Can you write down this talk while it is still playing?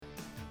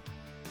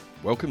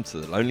Welcome to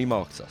The Lonely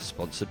Marketer,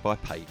 sponsored by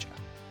Paiger.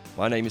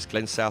 My name is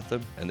Glenn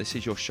Southam, and this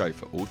is your show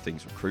for all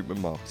things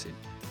recruitment marketing.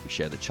 We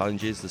share the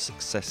challenges, the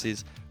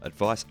successes,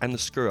 advice, and the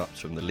screw-ups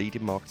from the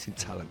leading marketing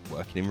talent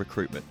working in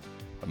recruitment,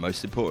 and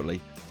most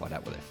importantly, find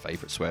out what their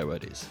favourite swear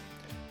word is.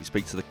 We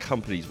speak to the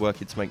companies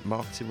working to make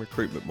marketing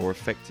recruitment more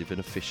effective and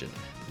efficient,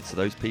 and to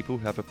those people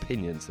who have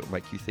opinions that will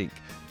make you think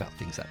about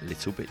things that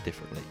little bit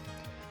differently.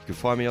 You can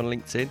find me on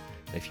LinkedIn,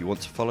 and if you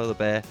want to follow the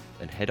bear,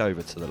 then head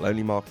over to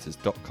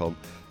thelonelymarketers.com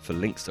for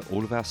links to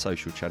all of our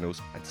social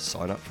channels and to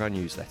sign up for our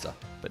newsletter.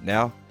 But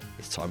now,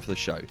 it's time for the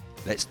show.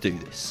 Let's do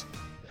this.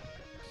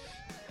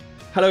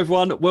 Hello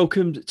everyone,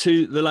 welcome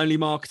to The Lonely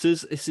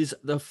Marketers. This is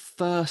the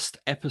first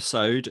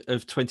episode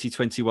of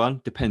 2021,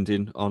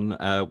 depending on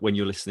when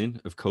you're listening,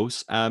 of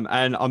course. And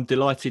I'm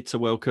delighted to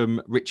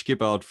welcome Rich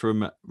Gibbard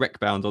from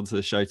Recbound onto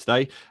the show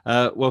today.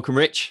 Welcome,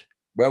 Rich.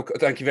 Well,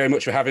 thank you very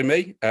much for having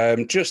me.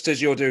 Just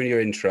as you're doing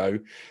your intro,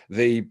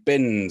 the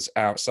bins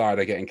outside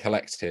are getting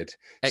collected.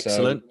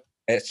 Excellent. So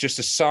it's just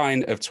a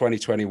sign of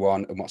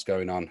 2021 and what's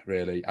going on,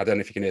 really. I don't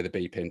know if you can hear the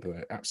beeping,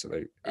 but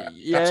absolute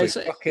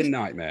fucking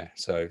nightmare.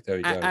 So there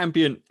you go.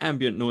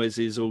 Ambient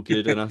noises, all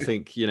good. And I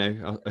think,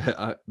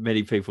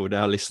 many people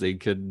now listening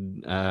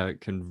can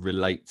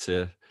relate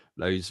to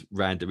those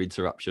random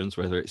interruptions,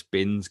 whether it's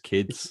bins,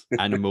 kids,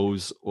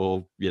 animals,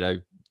 or,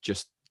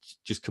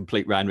 just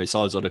complete randomness.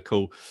 I was on a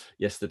call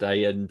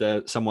yesterday and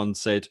someone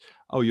said,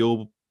 "Oh,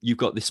 you've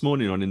got This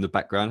Morning on in the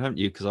background, haven't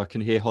you? Because I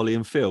can hear Holly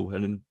and Phil."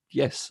 And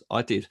yes,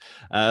 I did.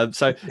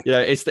 So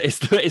it's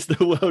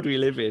the world we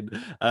live in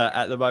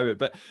at the moment.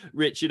 But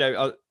Rich,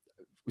 we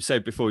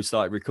said before we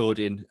started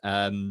recording,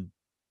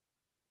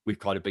 we've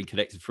kind of been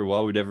connected for a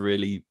while. We never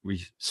really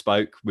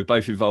spoke. We're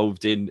both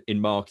involved in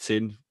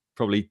marketing,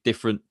 probably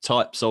different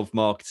types of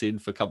marketing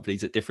for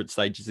companies at different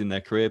stages in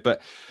their career.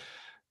 But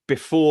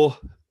before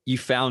you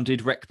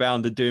founded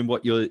Recbound and doing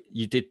what you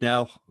did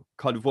now,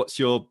 kind of what's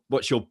your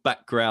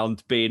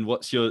background been?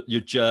 What's your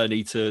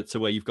journey to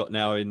where you've got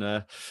now in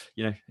a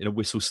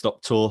whistle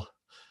stop tour?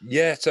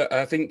 Yeah, so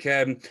I think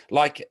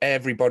like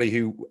everybody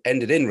who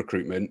ended in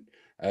recruitment,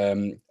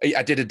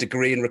 I did a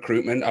degree in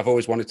recruitment. I've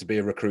always wanted to be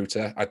a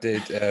recruiter. I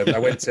did. I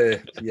went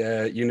to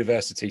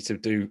university to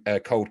do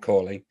cold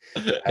calling.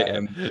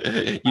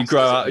 You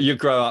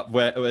grow up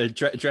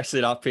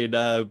dressing up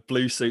in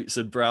blue suits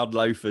and brown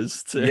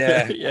loafers.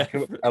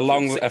 A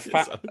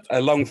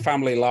long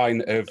family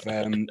line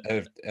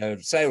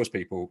of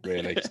salespeople,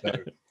 really. So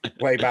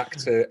way back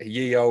to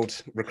ye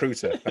old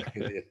recruiter.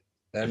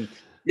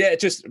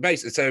 Just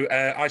basically. So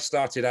I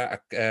started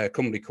at a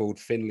company called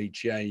Finley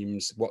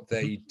James. What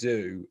they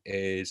do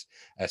is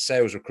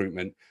sales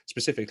recruitment,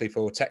 specifically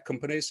for tech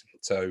companies.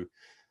 So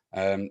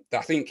I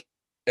think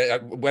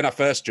when I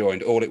first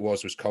joined, all it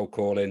was cold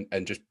calling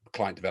and just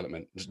client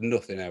development. There's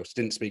nothing else.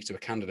 Didn't speak to a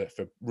candidate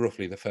for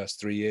roughly the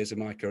first 3 years of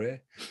my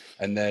career,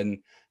 and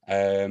then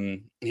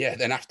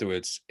then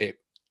afterwards it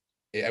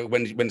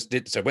went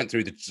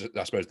through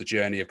the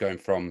journey of going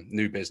from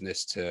new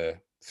business to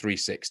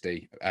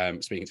 360,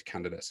 speaking to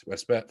candidates. When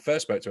I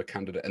first spoke to a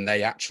candidate and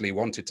they actually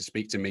wanted to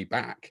speak to me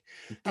back,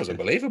 that was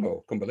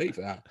unbelievable. Couldn't believe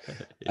that.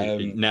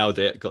 Nailed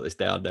it. Got this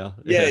down now.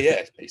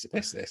 Yeah. Piece of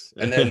piss this.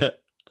 And then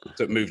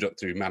so moved up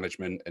through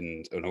management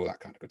and all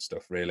that kind of good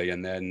stuff, really.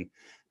 And then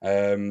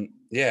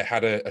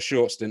had a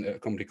short stint at a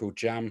company called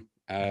Jam.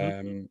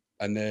 And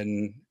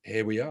then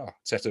here we are,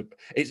 set up.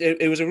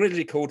 It was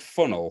originally called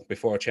Funnel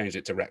before I changed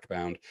it to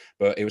Recbound,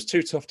 but it was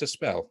too tough to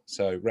spell.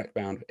 So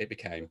Recbound it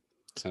became.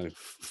 So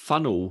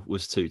Funnel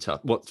was too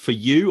tough. What, for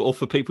you or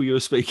for people you were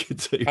speaking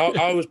to?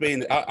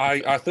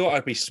 I thought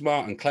I'd be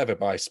smart and clever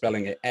by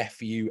spelling it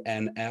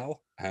FUNL.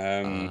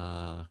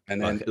 And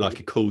then like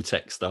a cool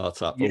tech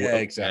startup. Yeah,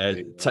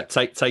 exactly.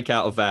 Take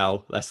out a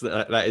vowel.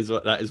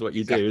 That is what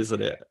you do,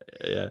 isn't it?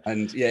 Yeah.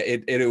 And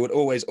it would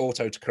always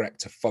auto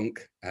correct to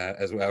funk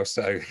as well.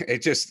 So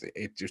it just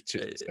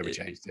never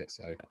changed it.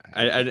 So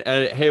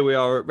and here we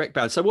are at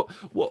Recbound. So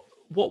what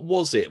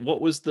was it? What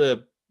was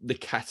the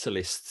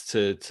catalyst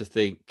to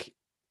think,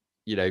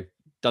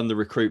 done the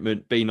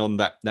recruitment, been on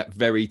that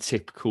very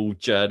typical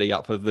journey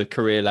up of the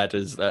career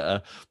ladders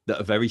that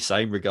are very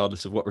same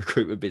regardless of what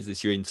recruitment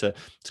business you're into,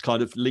 to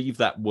kind of leave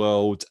that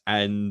world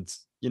and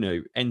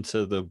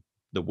enter the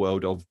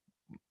world of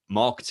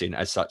marketing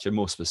as such, and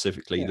more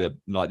specifically the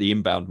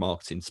inbound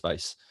marketing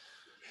space?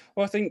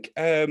 Well, I think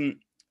at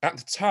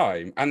the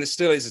time, and there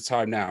still is a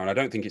time now, and I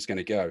don't think it's going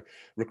to go,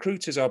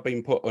 recruiters are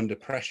being put under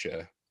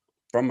pressure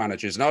from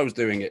managers, and I was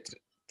doing it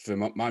for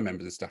my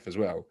members of staff as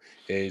well,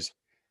 is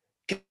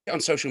get on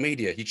social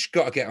media. You just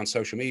got to get on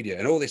social media,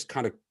 and all this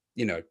kind of,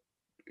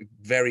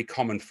 very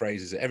common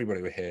phrases that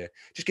everybody will hear.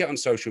 Just get on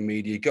social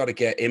media. You got to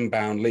get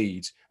inbound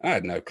leads. I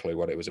had no clue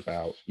what it was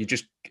about. You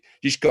just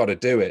got to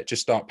do it.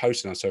 Just start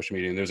posting on social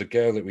media. And there was a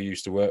girl that we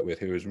used to work with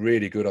who was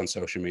really good on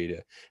social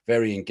media,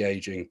 very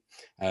engaging.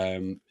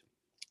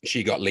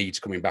 She got leads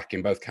coming back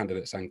in, both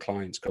candidates and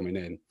clients coming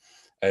in,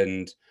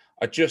 and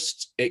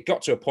it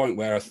got to a point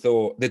where I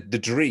thought the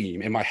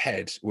dream in my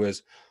head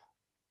was,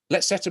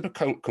 let's set up a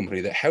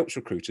company that helps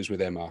recruiters with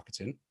their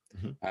marketing.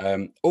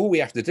 All we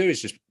have to do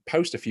is just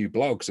post a few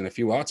blogs and a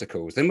few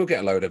articles, then we'll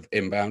get a load of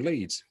inbound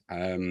leads.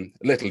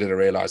 Little did I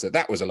realize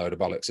that was a load of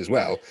bollocks as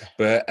well,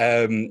 but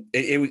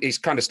it's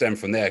kind of stemmed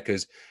from there,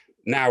 because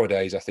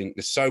nowadays I think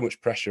there's so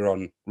much pressure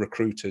on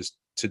recruiters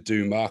to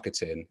do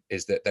marketing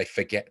is that they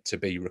forget to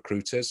be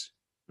recruiters.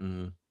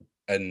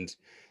 And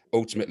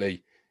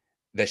ultimately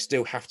they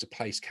still have to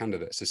place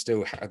candidates.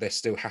 There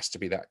still has to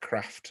be that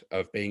craft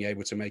of being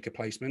able to make a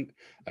placement.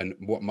 And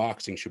what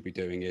marketing should be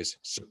doing is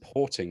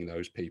supporting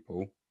those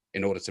people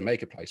in order to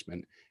make a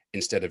placement,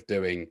 instead of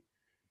doing,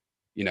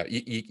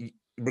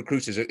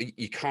 recruiters,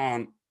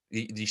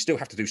 you still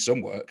have to do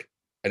some work.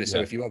 And so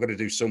if you are going to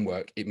do some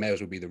work, it may as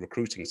well be the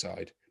recruiting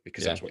side,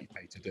 because that's what you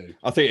pay to do.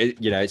 I think,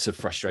 it's a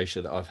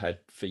frustration that I've had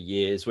for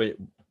years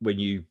when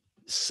you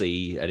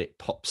see and it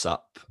pops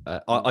up.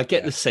 I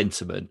get the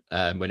sentiment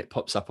when it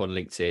pops up on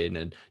LinkedIn,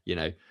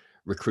 and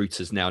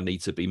recruiters now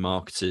need to be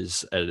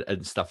marketers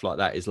and stuff like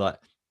that. Is like,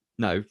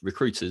 no,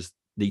 recruiters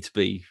need to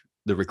be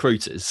the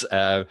recruiters.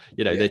 They're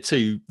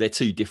two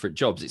different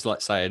jobs. It's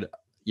like saying,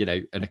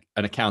 an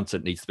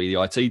accountant needs to be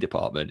the IT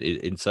department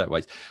in certain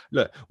ways.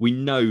 Look, we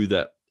know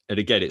that, and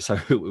again, it's so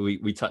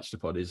we touched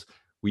upon, is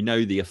we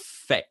know the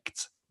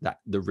effect that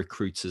the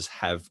recruiters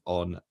have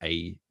on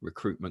a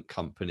recruitment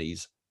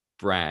company's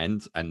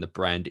brand and the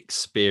brand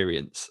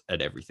experience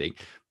and everything,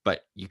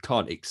 but you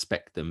can't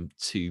expect them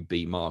to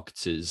be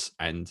marketers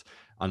and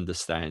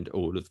understand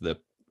all of the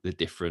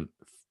different,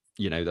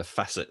 the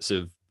facets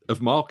of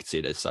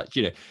marketing as such.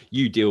 I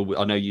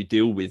know you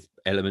deal with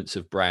elements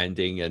of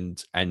branding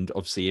and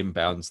obviously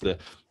inbounds,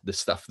 the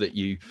stuff that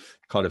you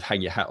kind of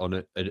hang your hat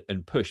on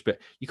and push, but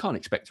you can't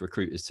expect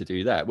recruiters to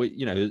do that.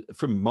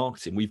 From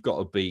marketing, we've got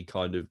to be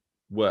kind of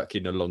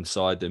working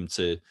alongside them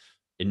to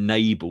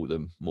enable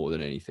them more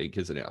than anything,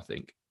 isn't it? I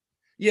think.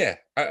 Yeah.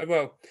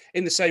 Well,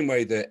 in the same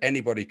way that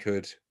anybody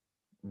could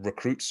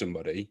recruit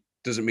somebody,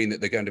 doesn't mean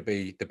that they're going to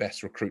be the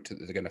best recruiter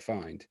that they're going to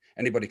find.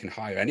 Anybody can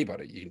hire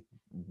anybody. You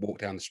walk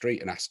down the street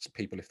and ask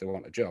people if they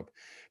want a job,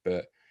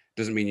 but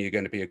doesn't mean you're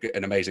going to be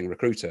an amazing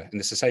recruiter. And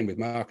it's the same with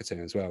marketing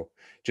as well.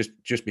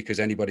 Just because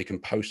anybody can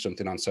post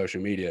something on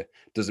social media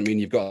doesn't mean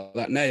you've got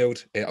that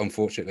nailed.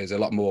 Unfortunately, there's a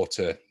lot more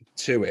to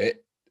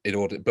it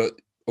but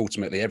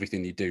ultimately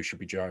everything you do should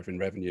be driving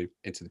revenue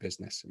into the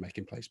business and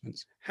making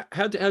placements.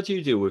 How do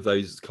you deal with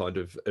those kind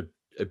of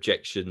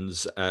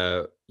objections?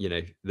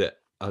 That,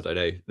 I don't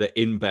know, that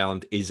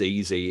inbound is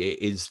easy. It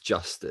is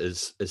just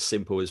as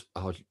simple as,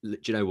 do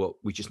you know what?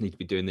 We just need to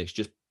be doing this.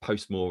 Just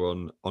post more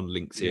on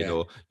LinkedIn,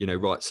 or,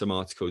 write some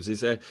articles.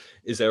 Is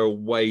there a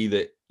way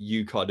that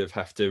you kind of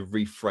have to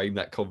reframe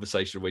that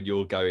conversation when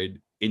you're going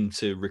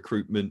into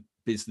recruitment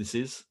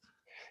businesses?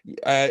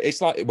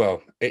 It's like,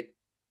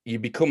 you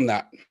become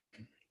that.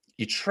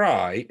 You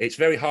try. It's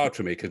very hard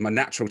for me because my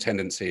natural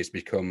tendency is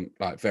become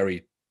like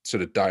very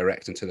sort of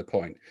direct and to the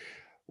point.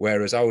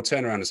 Whereas I will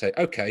turn around and say,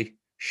 okay,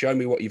 show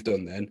me what you've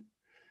done then.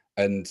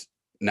 And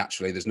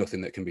naturally, there's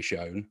nothing that can be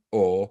shown.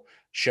 Or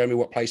show me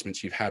what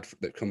placements you've had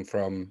that come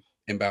from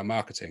inbound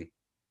marketing.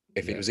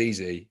 If it was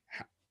easy,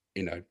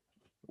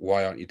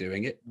 why aren't you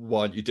doing it?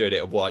 Why aren't you doing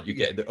it? And why aren't you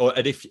getting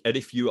and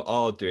if you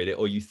are doing it,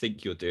 or you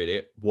think you're doing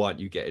it, why aren't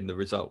you getting the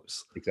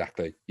results?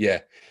 Exactly.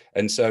 Yeah.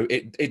 And so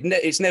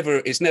it's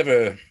never,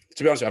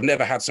 to be honest, I've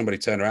never had somebody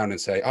turn around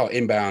and say, oh,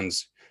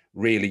 inbound's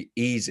really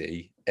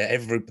easy.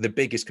 The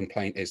biggest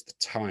complaint is the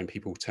time.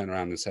 People turn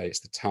around and say it's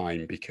the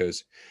time,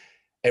 because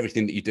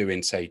everything that you do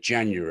in, say,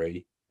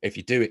 January, if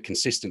you do it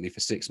consistently for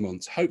 6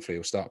 months, hopefully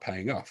it'll start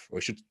paying off, or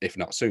it should, if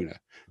not sooner.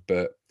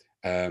 But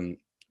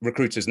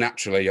recruiters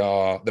naturally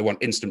they want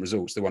instant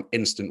results. They want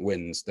instant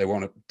wins. They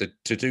want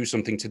to do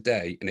something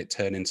today and it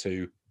turn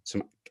into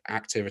some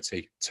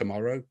activity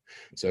tomorrow.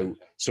 So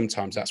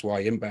sometimes that's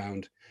why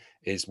inbound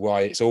is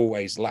why it's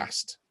always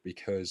last,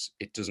 because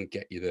it doesn't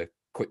get you the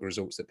quick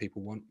results that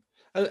people want.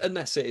 And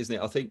that's it, isn't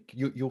it? I think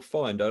you'll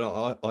find,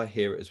 and I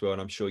hear it as well,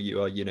 and I'm sure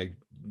you are,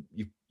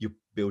 you're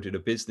building a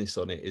business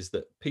on it, is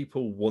that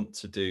people want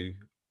to do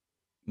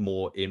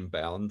more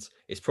inbound.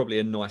 It's probably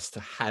a nice to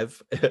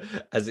have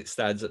as it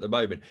stands at the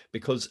moment,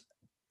 because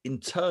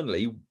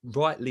internally,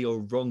 rightly or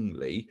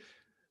wrongly,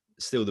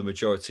 still the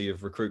majority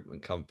of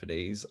recruitment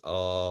companies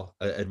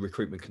and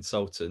recruitment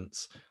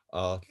consultants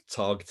are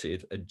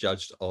targeted and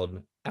judged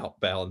on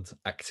outbound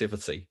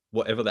activity,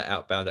 whatever that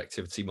outbound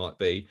activity might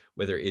be,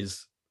 whether it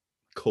is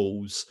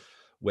calls,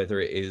 whether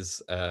it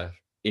is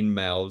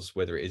in-mails,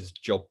 whether it is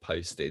job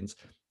postings.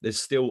 There's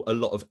still a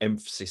lot of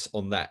emphasis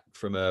on that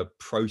from a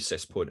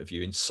process point of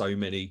view in so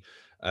many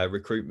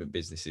recruitment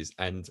businesses.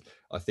 And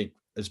I think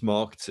as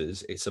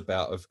marketers, it's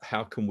about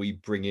how can we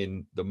bring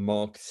in the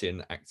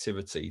marketing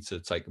activity to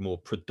take a more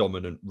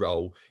predominant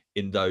role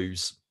in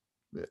those,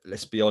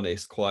 let's be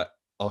honest, quite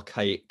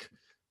archaic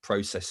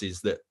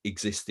processes that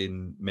exist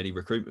in many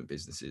recruitment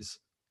businesses.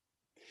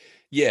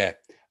 Yeah.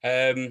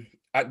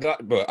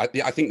 But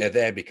I think they're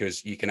there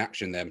because you can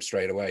action them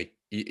straight away.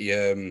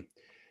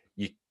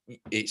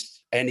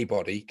 It's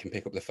anybody can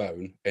pick up the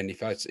phone, and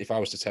if I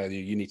was to tell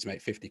you need to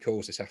make 50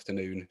 calls this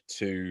afternoon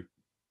to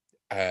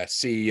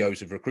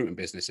CEOs of recruitment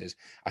businesses,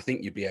 I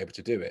think you'd be able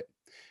to do it.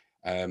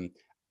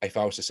 If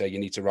I was to say you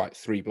need to write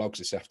 3 blogs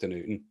this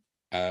afternoon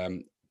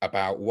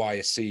about why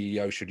a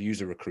CEO should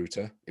use a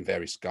recruiter in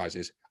various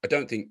guises, I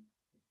don't think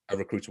a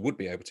recruiter would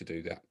be able to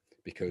do that,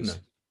 because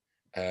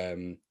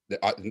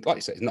like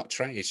you said, it's not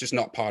trained. It's just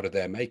not part of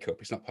their makeup.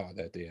 It's not part of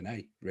their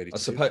DNA, really. I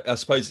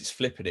suppose it's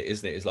flipping it,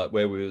 isn't it? It's like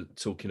where we were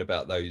talking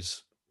about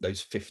those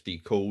 50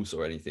 calls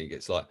or anything.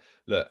 It's like,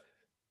 look,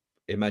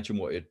 imagine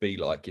what it'd be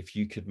like if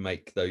you could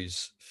make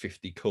those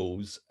 50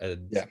 calls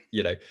and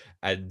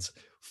and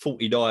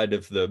 49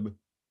 of them,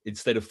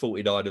 instead of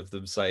 49 of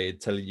them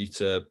telling you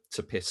to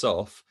piss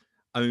off,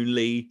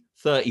 only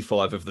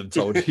 35 of them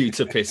told you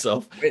to piss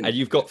off, and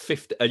you've got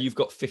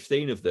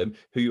 15 of them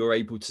who you're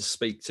able to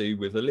speak to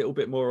with a little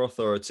bit more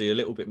authority, a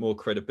little bit more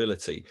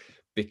credibility,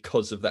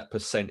 because of that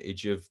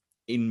percentage of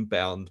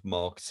inbound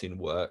marketing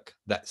work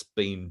that's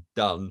been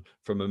done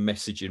from a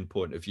messaging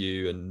point of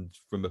view and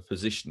from a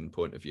positioning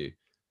point of view.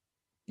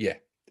 Yeah,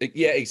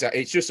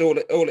 exactly. It's just all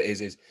it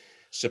is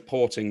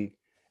supporting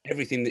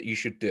everything that you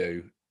should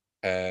do.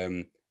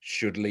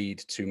 Should lead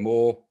to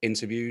more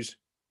interviews,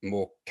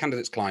 more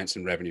candidates, clients,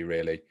 and revenue,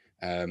 really.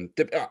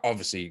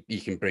 Obviously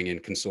you can bring in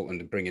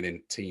consultant and bringing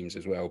in teams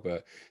as well, but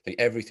I think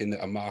everything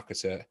that a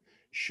marketer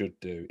should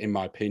do, in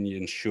my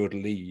opinion, should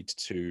lead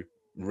to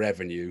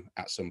revenue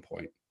at some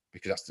point,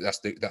 because that's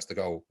the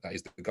goal. That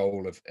is the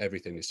goal of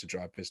everything, is to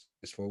drive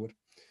business forward.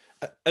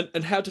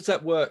 And how does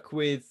that work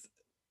with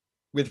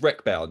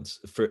Recbound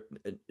for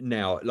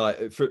now,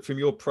 like from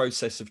your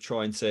process of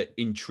trying to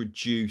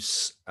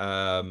introduce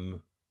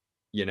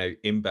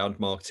inbound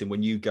marketing,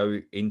 when you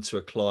go into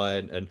a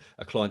client and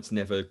a client's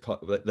never,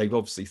 they've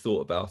obviously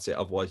thought about it,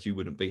 otherwise you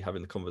wouldn't be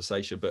having the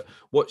conversation, but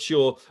what's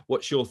your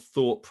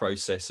thought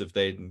process of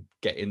then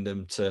getting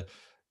them to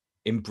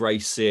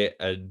embrace it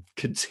and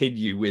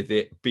continue with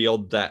it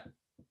beyond that,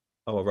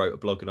 oh, I wrote a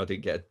blog and I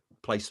didn't get a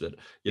placement,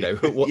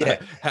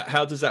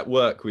 how does that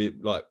work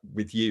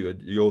with you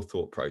and your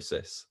thought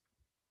process?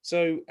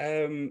 So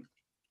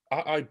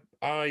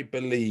I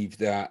believe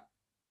that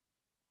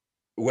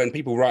when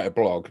people write a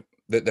blog,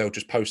 that they'll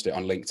just post it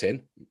on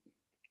LinkedIn,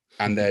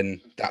 and then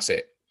that's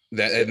it.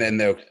 And then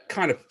they'll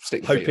kind of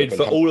stick hoping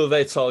for all of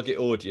their target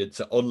audience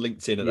on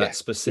LinkedIn at that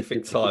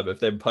specific time of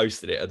them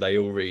posting it, and they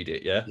all read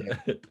it. Yeah.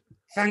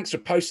 Thanks for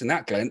posting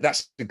that, Glenn.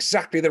 That's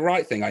exactly the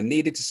right thing I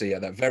needed to see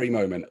at that very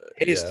moment.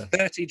 Here's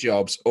 30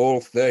 jobs,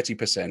 all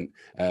 30%.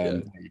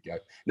 There you go.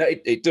 No,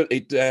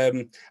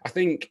 I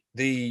think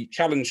the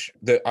challenge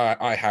that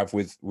I have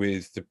with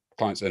the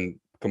clients and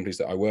companies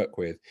that I work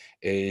with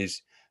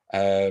is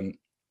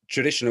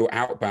traditional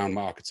outbound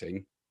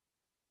marketing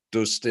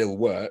does still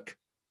work,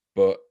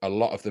 but a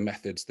lot of the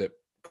methods that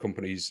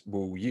companies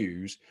will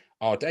use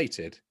are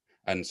dated.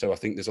 And so I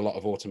think there's a lot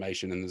of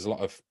automation and there's a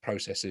lot of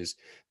processes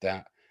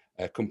that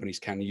companies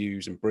can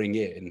use and bring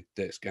in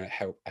that's going to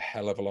help a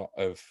hell of a lot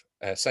of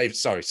save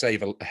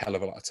a hell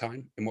of a lot of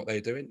time in what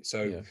they're doing.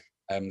 So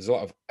there's a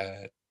lot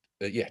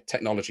of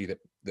technology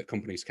that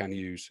companies can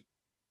use,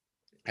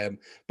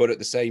 but at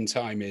the same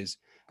time is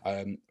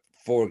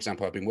for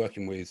example, I've been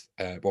working with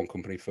one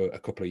company for a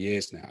couple of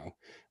years now,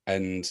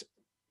 and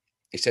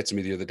he said to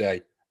me the other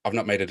day, I've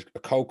not made a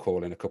cold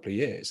call in a couple of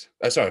years.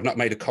 I've not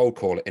made a cold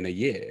call in a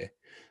year,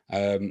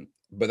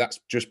 but that's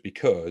just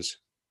because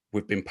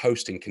we've been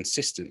posting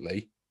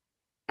consistently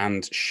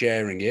and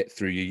sharing it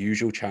through your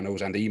usual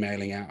channels and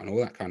emailing out and all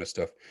that kind of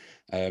stuff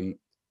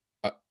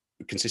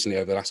consistently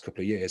over the last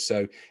couple of years.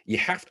 So you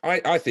have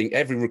to, I think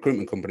every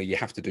recruitment company, you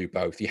have to do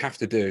both. You have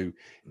to do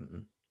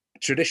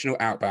traditional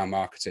outbound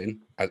marketing,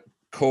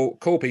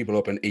 call people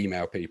up and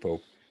email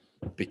people,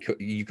 because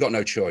you've got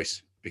no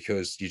choice,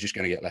 because you're just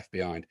going to get left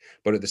behind.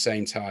 But at the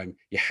same time,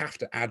 you have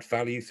to add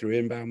value through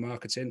inbound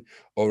marketing,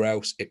 or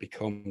else it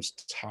becomes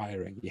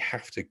tiring. You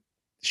have to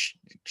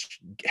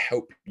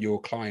help your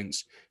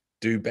clients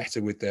do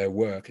better with their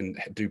work and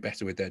do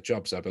better with their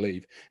jobs, I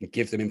believe, and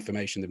give them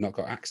information they've not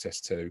got access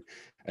to.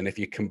 And if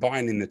you're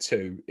combining the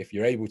two, if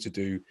you're able to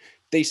do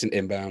decent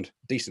inbound,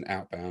 decent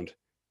outbound,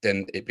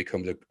 then it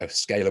becomes a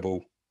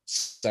scalable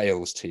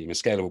sales team, a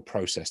scalable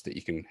process that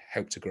you can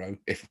help to grow,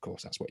 if of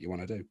course that's what you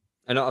want to do.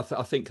 And I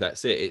think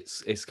that's it.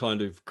 It's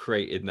kind of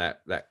creating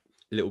that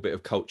little bit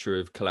of culture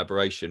of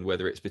collaboration,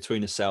 whether it's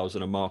between a sales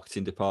and a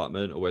marketing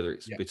department, or whether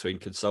it's between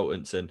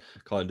consultants and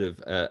kind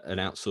of an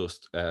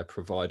outsourced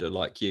provider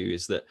like you,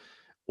 is that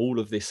all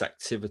of this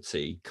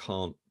activity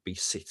can't be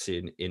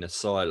sitting in a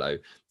silo.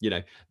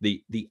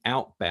 The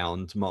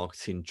outbound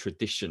marketing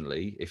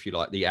traditionally, if you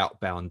like, the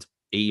outbound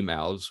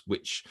emails,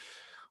 which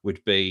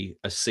would be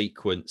a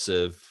sequence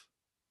of,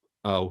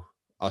 oh,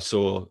 I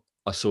saw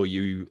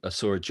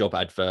a job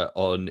advert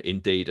on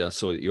Indeed. I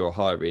saw that you're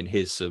hiring.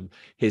 Here's some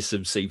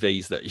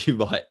CVs that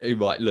you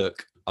might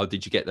look. Oh,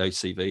 did you get those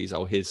CVs?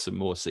 Oh, here's some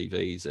more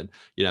CVs. And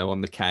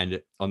on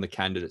the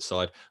candidate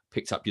side,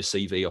 picked up your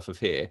CV off of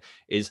here.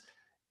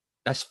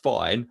 That's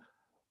fine,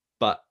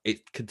 but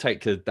it can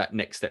take that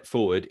next step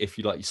forward. If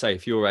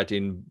you're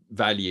adding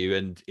value,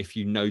 and if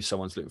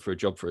someone's looking for a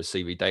job for a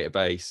CV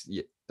database,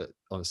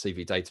 on a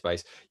CV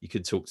database, you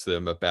can talk to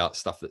them about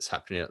stuff that's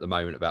happening at the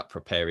moment, about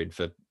preparing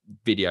for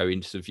video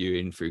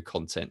interviewing through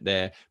content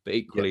there, but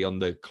equally on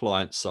the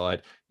client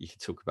side, you can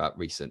talk about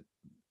recent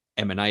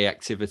M&A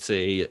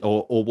activity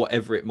or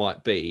whatever it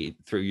might be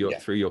through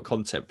your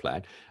content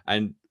plan.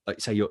 And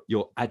like say,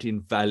 you're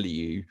adding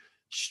value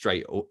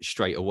straight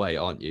away,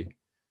 aren't you?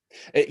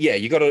 Yeah,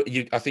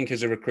 I think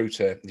as a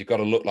recruiter, you've got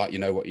to look like you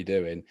know what you're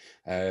doing.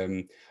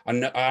 I'm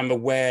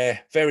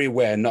very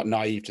aware, not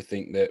naive to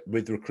think that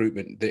with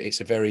recruitment that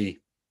it's a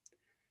very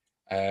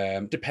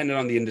depending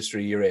on the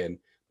industry you're in,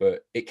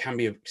 but it can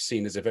be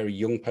seen as a very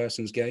young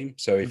person's game.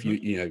 So if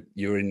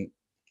you're in,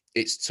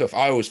 it's tough.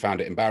 I always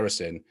found it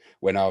embarrassing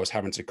when I was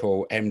having to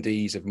call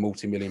MDs of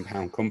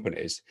multi-million-pound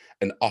companies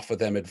and offer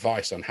them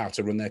advice on how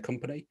to run their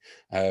company.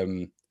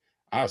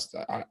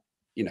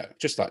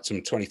 Just like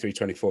some 23,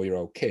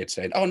 24-year-old kid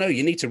saying, "Oh no,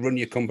 you need to run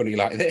your company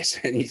like this."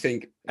 And you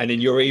think, and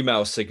in your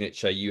email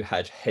signature, you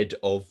had head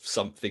of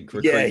something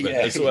recruitment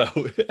as well.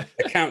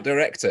 Account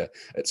director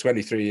at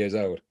 23 years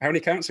old. How many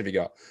accounts have you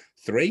got?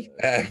 3.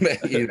 But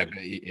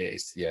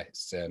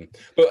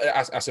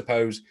I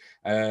suppose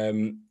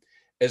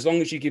as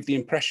long as you give the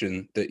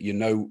impression that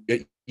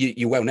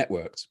you're well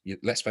networked.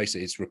 Let's face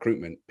it, it's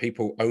recruitment.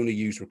 People only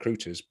use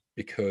recruiters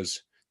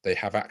because they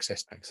have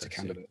access to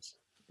candidates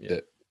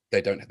that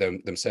they don't have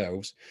them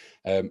themselves.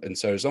 And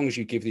so as long as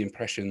you give the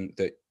impression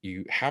that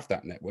you have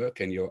that network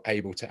and you're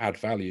able to add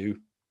value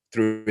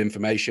through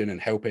information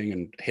and helping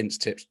and hints,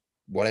 tips,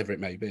 whatever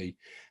it may be,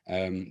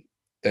 then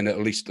at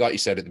least, like you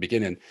said at the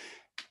beginning,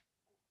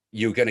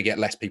 you're going to get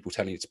less people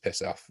telling you to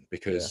piss off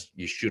because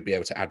you should be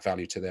able to add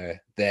value to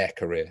their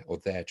career or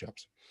their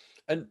jobs.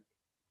 And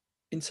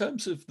in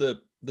terms of the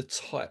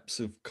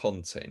types of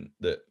content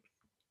that,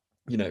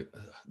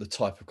 the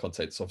type of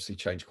content's obviously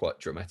changed quite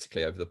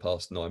dramatically over the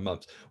past 9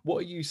 months. What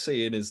are you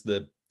seeing as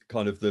the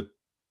kind of the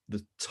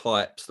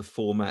types, the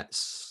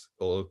formats,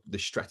 or the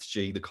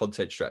strategy, the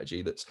content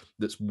strategy that's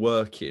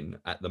working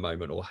at the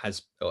moment, or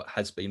has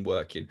been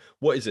working?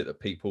 What is it that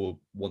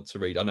people want to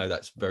read? I know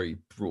that's very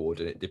broad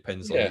and it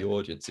depends on the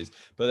audiences,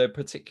 but are there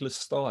particular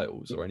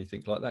styles or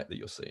anything like that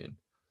you're seeing?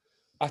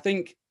 I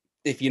think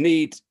if you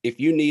need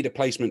a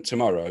placement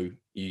tomorrow,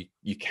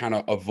 you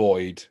cannot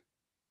avoid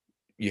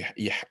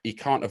you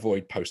can't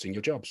avoid posting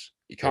your jobs.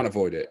 You can't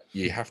avoid it.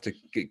 You have to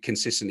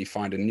consistently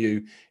find a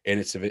new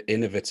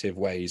innovative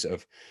ways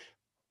of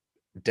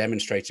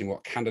demonstrating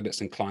what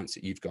candidates and clients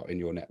that you've got in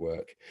your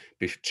network.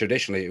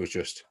 Traditionally, it was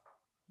just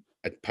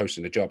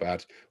posting a job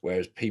ad,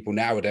 whereas people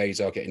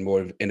nowadays are getting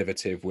more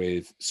innovative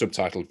with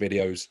subtitled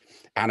videos,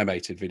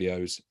 animated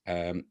videos,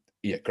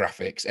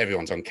 graphics.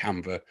 Everyone's on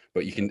Canva,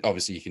 but you can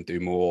do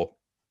more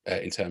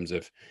in terms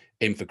of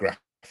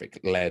infographic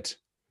led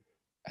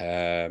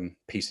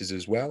pieces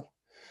as well.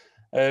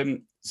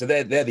 So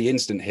they're the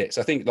instant hits.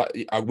 I think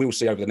like I will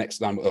see over the next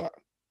time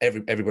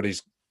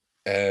everybody's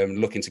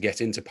looking to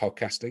get into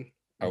podcasting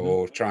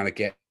or trying to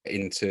get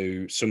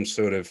into some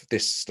sort of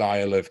this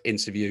style of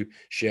interview,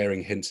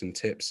 sharing hints and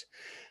tips.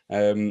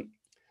 I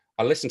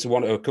listened to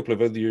a couple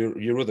of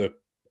your other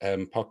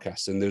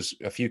podcasts, and there's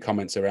a few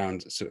comments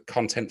around sort of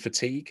content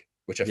fatigue,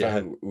 which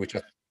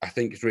I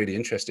think is really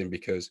interesting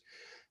because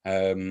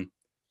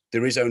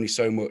there is only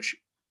so much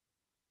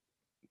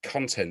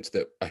content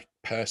that a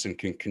person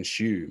can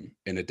consume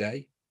in a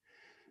day,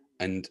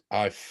 and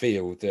I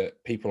feel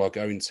that people are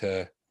going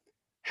to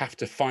have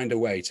to find a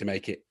way to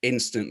make it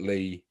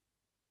instantly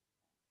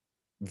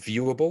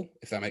viewable,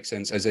 if that makes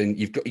sense. As in,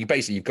 you've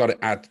got to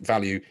add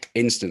value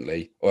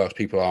instantly, or else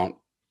people are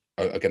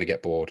going to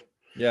get bored.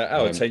 Yeah,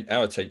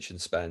 our attention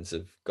spans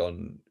have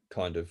gone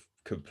kind of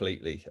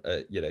completely.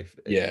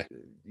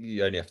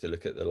 You only have to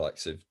look at the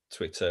likes of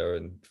Twitter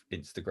and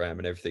Instagram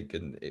and everything,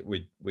 and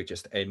we're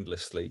just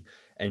endlessly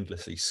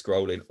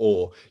scrolling.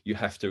 Or you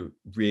have to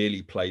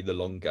really play the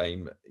long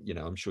game.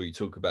 I'm sure you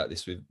talk about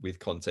this with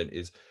content,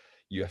 is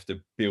you have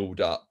to build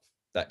up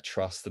that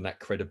trust and that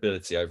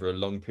credibility over a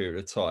long period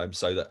of time,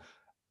 so that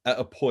at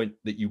a point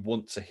that you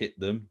want to hit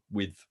them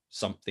with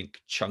something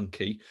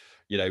chunky,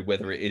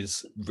 whether it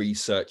is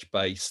research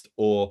based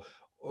or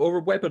a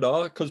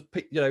webinar, because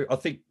I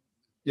think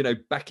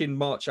back in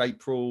March,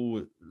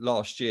 April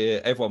last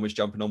year, everyone was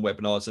jumping on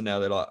webinars, and now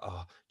they're like,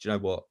 oh, do you know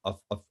what?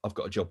 I've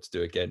got a job to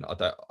do again.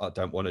 I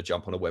don't want to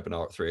jump on a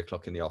webinar at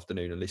 3:00 in the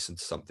afternoon and listen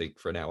to something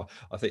for an hour.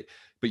 I think,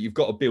 but you've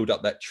got to build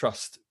up that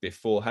trust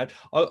beforehand.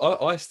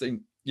 I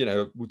think,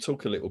 we'll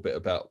talk a little bit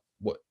about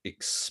what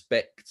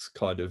expect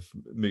kind of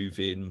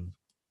moving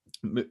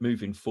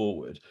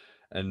forward,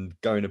 and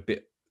going a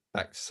bit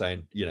back to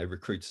saying,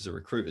 recruiters are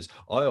recruiters.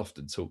 I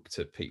often talk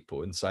to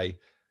people and say,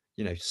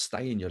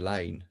 stay in your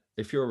lane.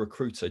 If you're a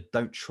recruiter,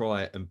 don't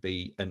try and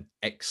be an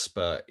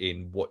expert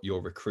in what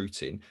you're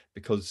recruiting,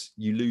 because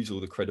you lose all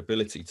the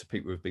credibility to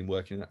people who've been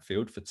working in that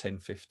field for 10,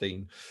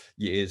 15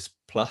 years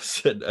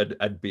plus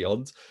and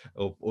beyond,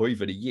 or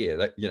even a year.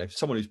 That,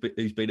 someone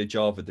who's been a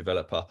Java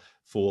developer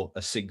for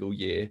a single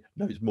year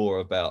knows more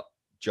about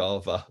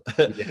Java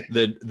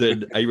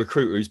than a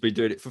recruiter who's been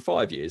doing it for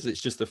 5 years.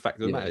 It's just the fact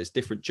of the matter. It's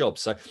different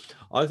jobs. So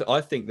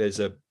I think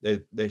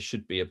there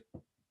should be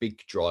big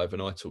drive,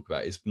 and I talk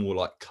about, is more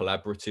like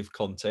collaborative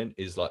content,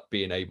 is like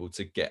being able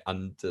to get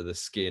under the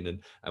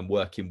skin and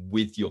working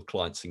with your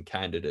clients and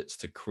candidates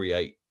to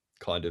create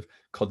kind of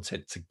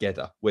content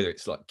together, whether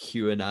it's like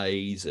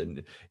Q&As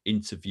and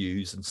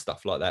interviews and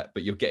stuff like that,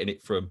 but you're getting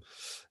it from,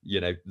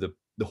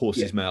 the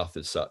horse's mouth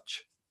as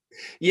such.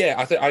 Yeah,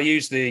 I think I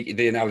use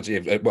the analogy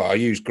of, I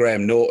use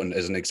Graham Norton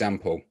as an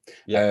example.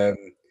 Yeah.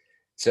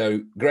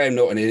 So Graham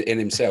Norton in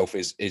himself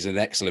is an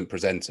excellent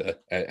presenter.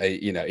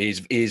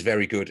 He's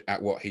very good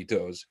at what he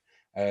does.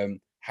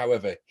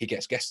 However, he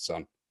gets guests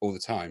on all the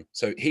time,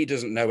 so he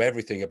doesn't know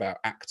everything about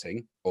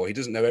acting, or he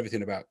doesn't know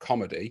everything about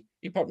comedy.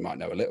 He probably might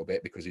know a little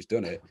bit because he's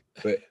done it,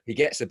 but he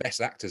gets the best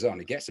actors on,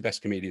 he gets the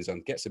best comedians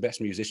on, gets the best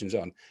musicians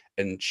on,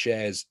 and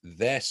shares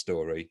their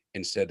story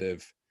instead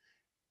of.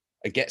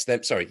 He gets them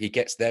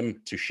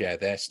to share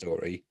their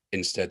story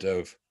instead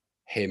of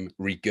him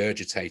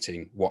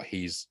regurgitating what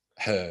he's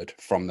heard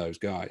from those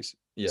guys.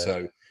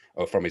 Yeah.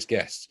 Or from his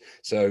guests.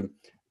 So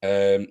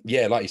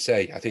like you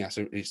say, I think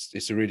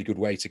it's a really good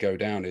way to go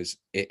down, is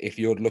if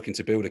you're looking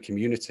to build a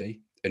community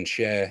and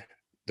share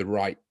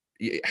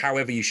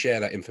however you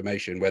share that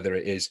information, whether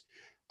it is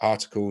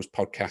articles,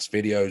 podcasts,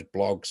 videos,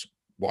 blogs,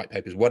 white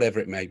papers, whatever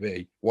it may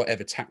be,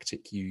 whatever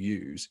tactic you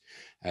use,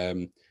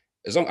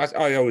 as long as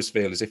I always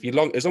feel as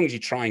long as you're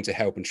trying to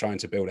help and trying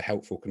to build a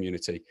helpful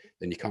community,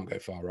 then you can't go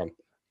far wrong.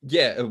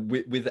 Yeah,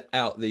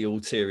 without the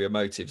ulterior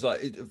motives.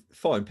 Like,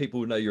 fine,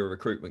 people know you're a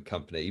recruitment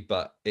company,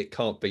 but it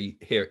can't be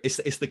here.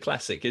 It's the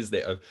classic, isn't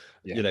it? Of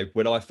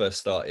when I first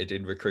started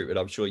in recruitment,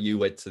 I'm sure you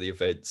went to the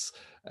events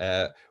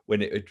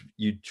when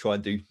you'd try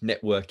and do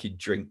networking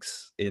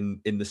drinks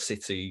in the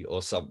city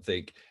or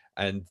something,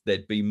 and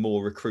there'd be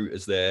more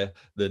recruiters there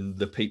than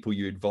the people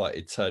you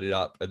invited turning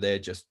up, and they're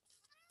just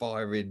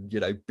firing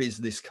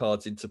business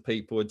cards into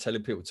people and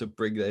telling people to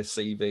bring their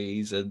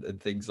CVs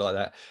and things like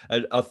that.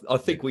 And I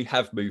think we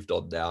have moved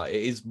on now. It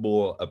is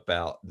more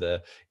about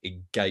the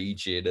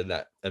engaging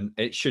and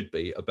it should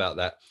be about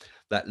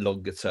that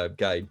longer term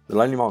game. The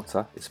Lonely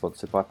Marketer is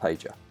sponsored by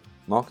Paiger.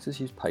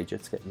 Marketers use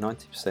Paiger to get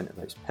 90% of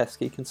those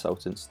pesky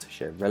consultants to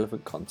share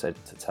relevant content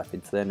to tap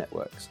into their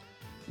networks.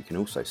 You can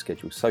also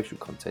schedule social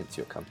content to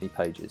your company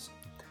pages.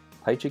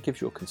 Paiger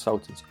gives your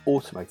consultants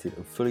automated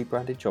and fully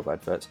branded job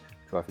adverts,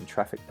 driving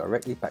traffic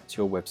directly back to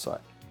your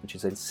website, which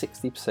is then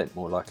 60%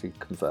 more likely to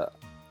convert.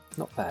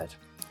 Not bad.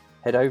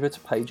 Head over to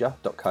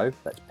paiger.co,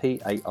 that's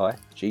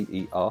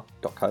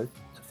paiger.co,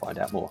 to find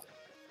out more.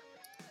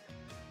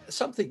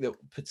 Something that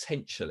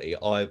potentially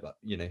I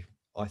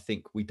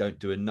think we don't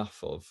do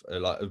enough of,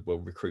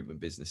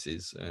 recruitment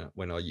businesses,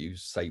 when I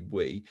say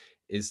we,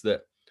 is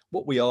that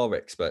what we are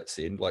experts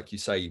in, like you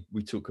say,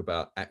 we talk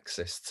about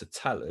access to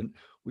talent.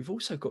 We've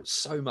also got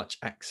so much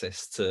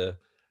access to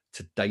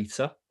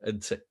data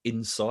and to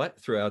insight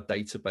through our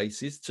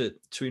databases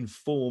to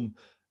inform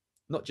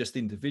not just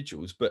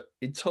individuals but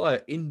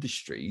entire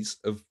industries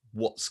of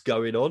what's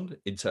going on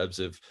in terms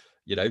of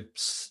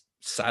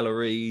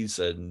salaries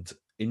and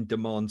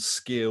in-demand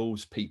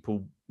skills,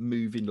 people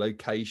moving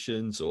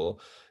locations, or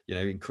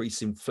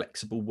increasing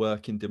flexible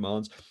working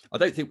demands. I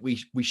don't think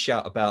we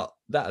shout about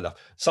that enough.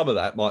 Some of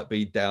that might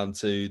be down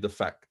to the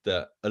fact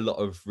that a lot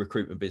of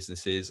recruitment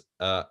businesses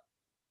are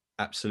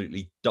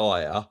absolutely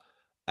dire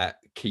at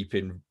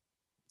keeping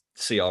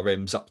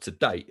CRMs up to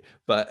date,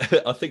 but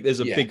I think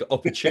there's a big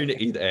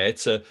opportunity there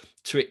to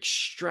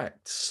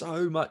extract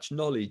so much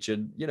knowledge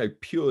and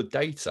pure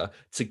data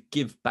to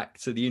give back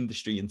to the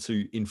industry and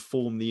to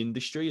inform the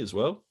industry as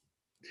well.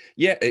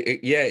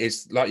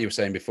 It's like you were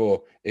saying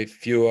before,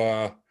 if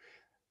you've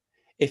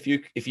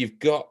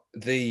got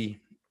the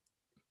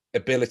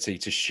ability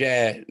to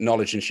share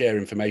knowledge and share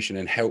information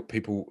and help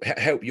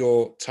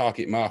your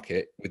target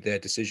market with their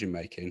decision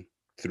making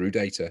through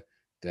data,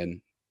 then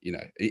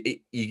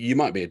you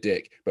might be a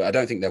dick, but I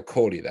don't think they'll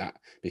call you that,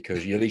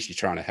 because at least you're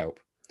trying to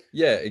help.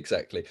 Yeah,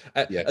 exactly.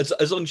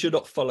 As long as you're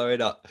not following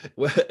up,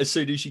 as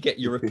soon as you get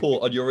your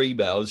report on your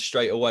emails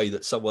straight away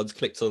that someone's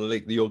clicked on the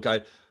link, that you're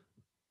going,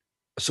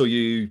 "So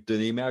you do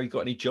the email? You got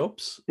any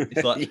jobs?"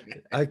 It's like,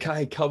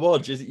 okay, come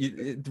on.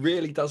 It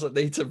really doesn't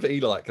need to be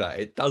like that.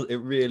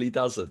 It really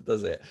doesn't,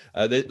 does it?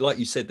 Like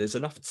you said, there's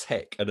enough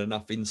tech and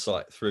enough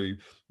insight through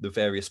the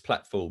various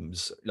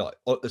platforms. Like,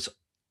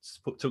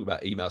 talk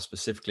about email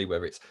specifically,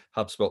 whether it's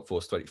HubSpot,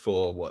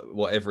 Force24,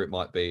 whatever it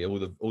might be, all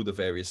the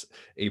various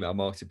email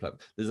marketing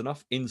platforms. There's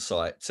enough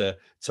insight to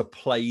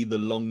play the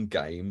long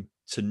game,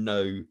 to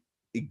know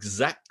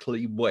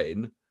exactly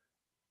when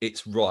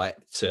it's right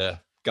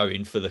to go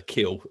in for the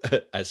kill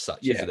as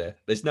such, isn't there?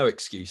 There's no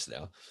excuse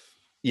now.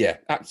 Yeah,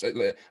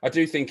 absolutely. I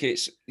do think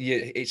it's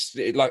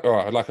like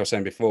I was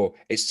saying before,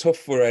 it's tough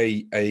for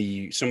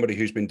somebody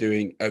who's been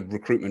doing a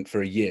recruitment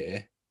for a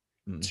year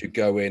to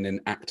go in and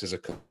act as a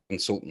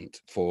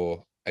consultant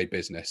for a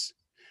business,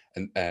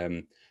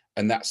 and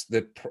that's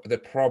the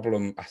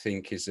problem. I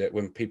think is that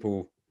when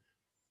people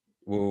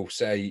will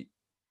say,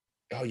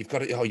 "Oh, you've got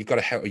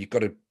to help, you've got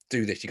to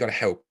do this, you've got to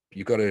help,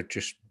 you've got to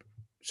just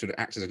sort of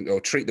act as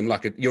or treat them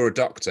like you're a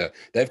doctor.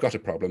 They've got a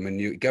problem, and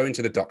you go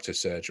into the doctor's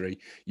surgery.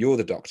 You're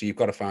the doctor. You've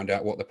got to find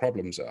out what the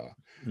problems are.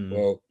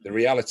 Well, the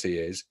reality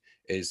is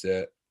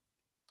that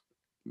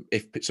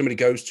if somebody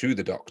goes to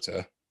the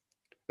doctor,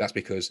 that's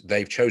because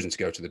they've chosen to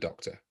go to the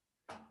doctor.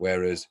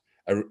 Whereas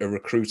a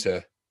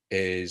recruiter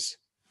is,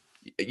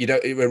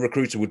 a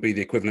recruiter would be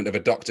the equivalent of a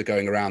doctor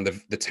going around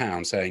the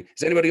town saying,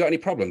 has anybody got any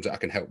problems that I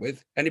can help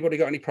with? Anybody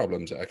got any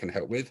problems that I can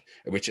help with?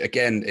 Which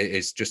again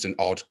is just an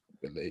odd,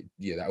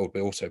 that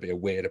would also be a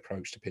weird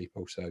approach to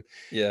people. So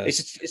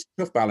it's a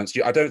tough balance.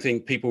 I don't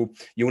think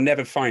you'll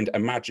never find a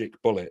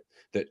magic bullet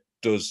that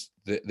does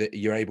that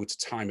you're able to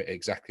time it at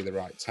exactly the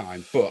right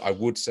time. But I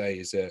would say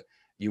is that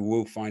you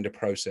will find a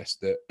process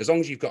that, as long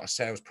as you've got a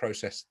sales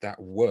process that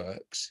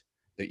works,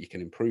 that you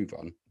can improve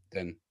on,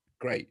 then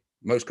great.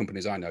 Most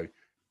companies I know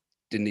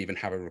didn't even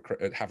have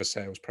a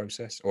sales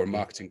process or a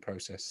marketing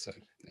process. So,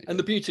 and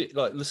the beauty,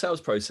 like the sales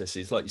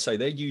processes, like you say,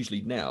 they're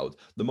usually nailed.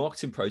 The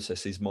marketing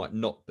processes might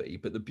not be,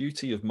 but the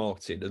beauty of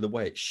marketing and the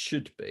way it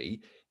should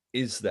be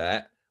is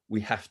that we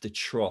have to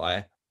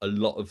try a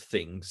lot of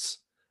things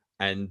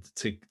and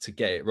to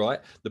get it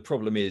right. The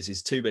problem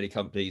is too many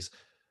companies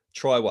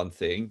try one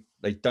thing,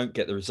 they don't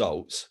get the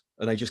results,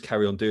 and they just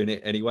carry on doing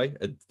it anyway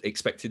and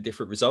expecting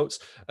different results.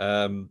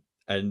 And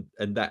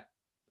that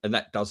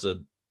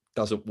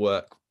doesn't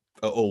work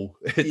at all.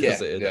 It's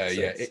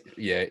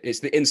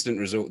the instant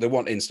result. They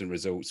want instant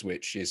results,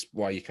 which is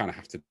why you kind of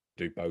have to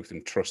do both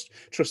and trust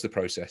the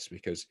process,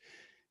 because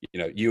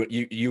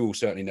you will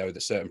certainly know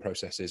that certain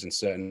processes and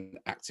certain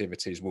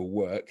activities will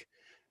work,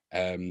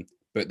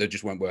 but they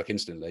just won't work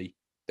instantly.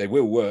 They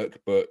will work,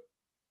 but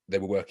they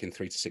will work in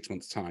 3 to 6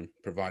 months' time,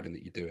 providing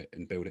that you do it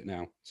and build it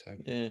now. So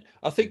yeah,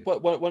 I think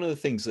one of the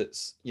things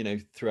that's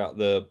throughout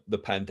the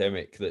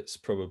pandemic that's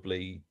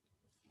probably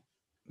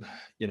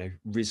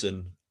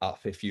risen up,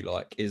 if you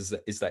like, is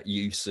that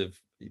use of,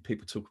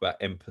 people talk about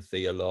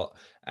empathy a lot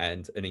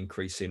and an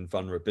increase in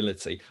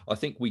vulnerability. I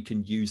think we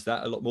can use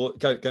that a lot more.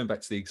 Going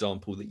back to the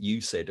example that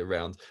you said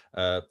around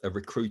a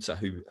recruiter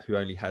who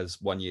only has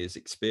 1 year's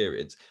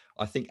experience,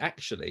 I think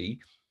actually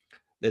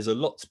there's a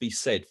lot to be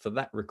said for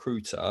that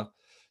recruiter,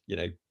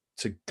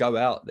 to go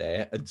out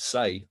there and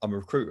say, I'm a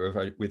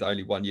recruiter with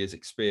only 1 year's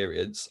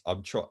experience.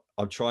 I'm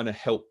trying to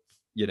help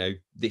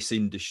this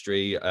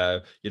industry.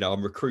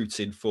 I'm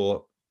recruiting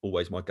for,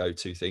 always my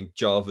go-to thing,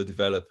 Java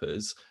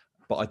developers,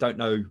 but I don't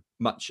know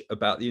much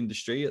about the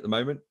industry at the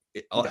moment.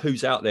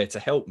 Who's out there to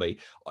help me?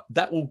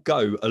 That will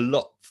go a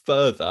lot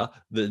further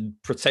than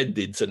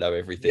pretending to know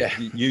everything,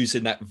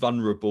 using that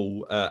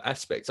vulnerable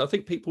aspect. I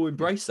think people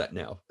embrace that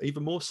now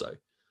even more so.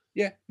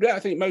 Yeah, I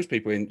think most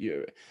people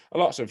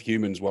lots of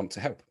humans want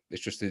to help.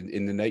 It's just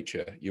in the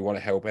nature. You want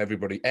to help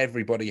everybody.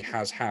 Everybody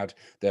has had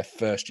their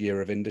first year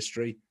of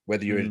industry,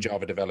 whether you're a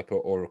Java developer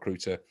or a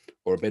recruiter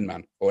or a bin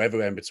man or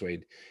everywhere in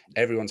between.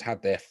 Everyone's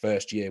had their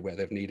first year where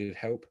they've needed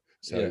help.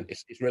 So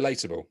it's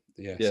relatable.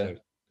 So,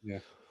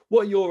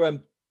 what are your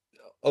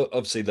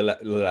obviously the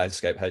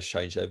landscape has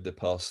changed over the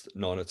past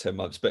 9 or 10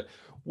 months, but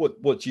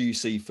what do you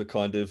see for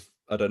kind of,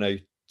 I don't know,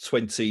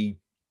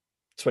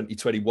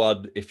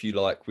 2021, if you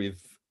like,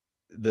 with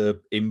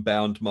the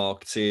inbound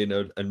marketing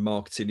and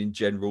marketing in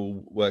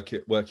general,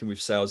 working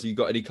with sales? Have you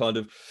got any kind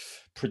of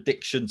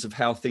predictions of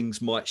how things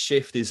might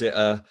shift? Is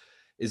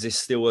this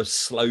still a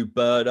slow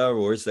burner,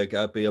 or is there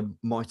going to be a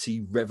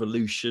mighty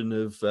revolution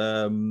of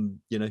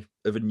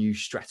of new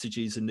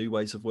strategies and new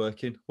ways of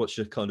working? What's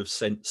your kind of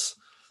sense?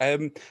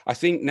 I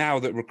think now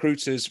that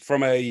recruiters,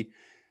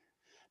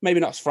 maybe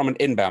not from an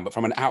inbound, but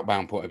from an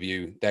outbound point of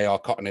view, they are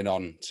cottoning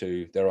on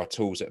to, there are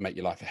tools that make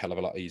your life a hell of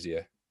a lot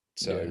easier.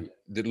 So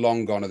the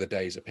long gone are the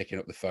days of picking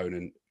up the phone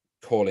and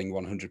calling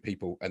 100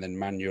 people and then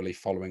manually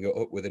following it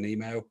up with an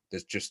email.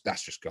 That's just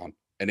gone.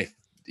 And if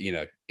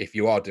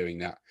you are doing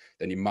that,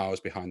 then you're miles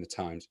behind the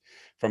times.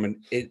 From an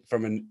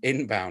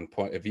inbound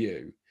point of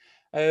view,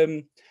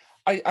 I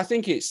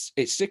think it's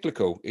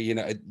cyclical.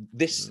 I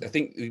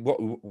think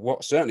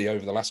what certainly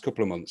over the last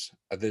couple of months,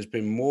 there's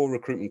been more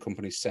recruitment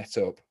companies set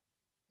up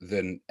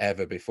than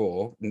ever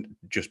before,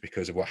 just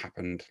because of what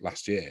happened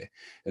last year.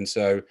 And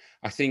so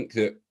I think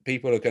that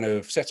people are going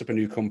to set up a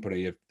new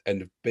company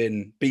and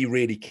be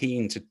really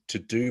keen to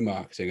do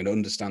marketing and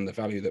understand the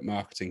value that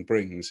marketing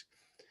brings.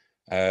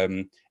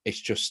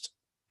 It's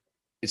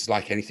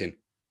like anything.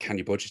 Can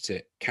you budget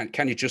it?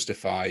 Can you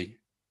justify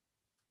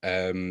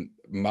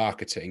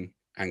marketing?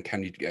 And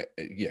can you get,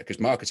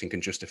 because marketing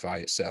can justify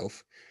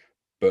itself,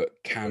 but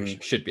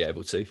should be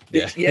able to.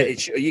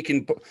 You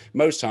can.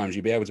 Most times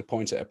you'll be able to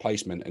point at a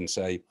placement and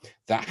say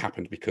that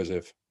happened because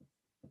of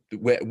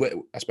where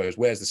I suppose,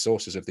 where's the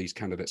sources of these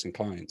candidates and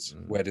clients?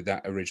 Where did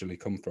that originally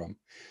come from?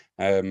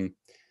 And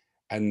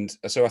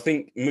so I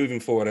think moving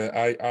forward,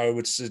 I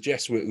would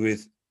suggest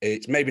with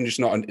it's maybe just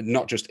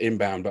not just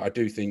inbound, but I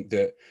do think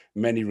that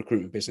many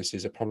recruitment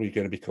businesses are probably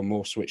going to become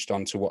more switched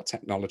on to what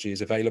technology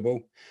is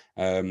available.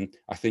 I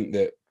think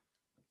that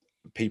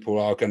people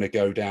are going to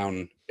go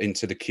down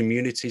into the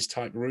communities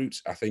type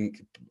route. I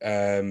think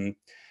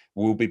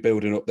we'll be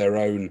building up their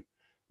own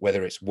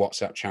whether it's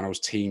WhatsApp channels,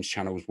 Teams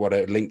channels,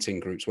 whatever,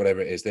 LinkedIn groups,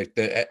 whatever it is.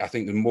 I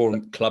think the more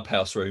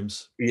Clubhouse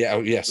rooms. Yeah.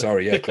 Oh, yeah.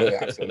 Sorry. Yeah.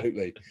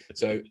 Absolutely.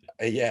 So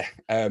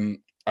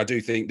I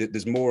do think that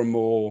there's more and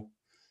more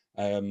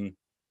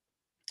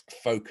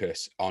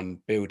focus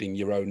on building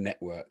your own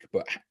network,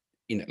 but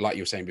like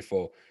you were saying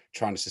before,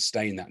 trying to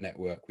sustain that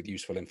network with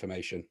useful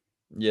information.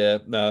 Yeah,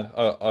 no,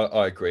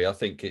 I agree. I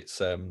think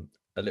it's a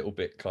little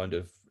bit kind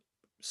of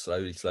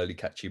slowly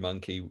catchy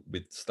monkey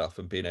with stuff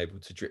and being able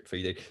to drip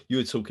feed it. You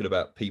were talking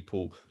about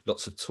people,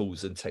 lots of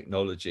tools and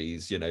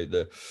technologies.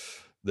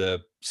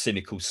 The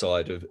cynical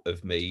side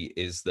of me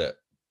is that,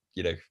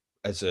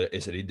 as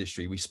an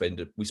industry, we spend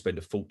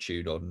a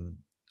fortune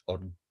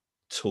on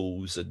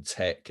tools and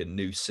tech and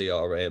new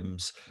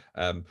CRMs,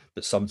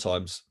 but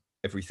sometimes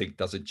everything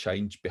doesn't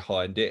change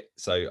behind it.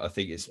 So I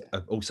think it's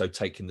also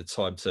taking the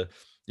time to,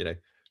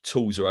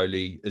 tools are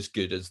only as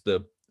good as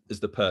the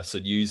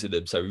person using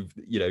them. So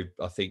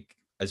I think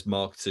as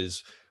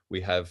marketers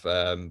we have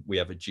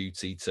a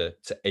duty to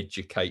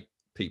educate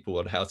people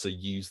on how to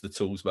use the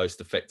tools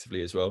most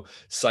effectively as well.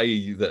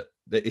 Say that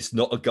it's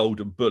not a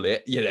golden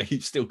bullet.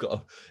 You've still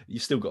got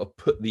to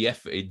put the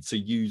effort in to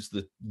use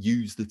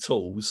the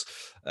tools,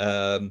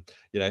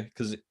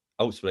 because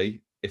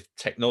ultimately, if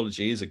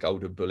technology is a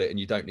golden bullet and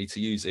you don't need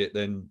to use it,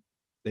 then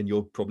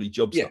your probably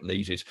job's not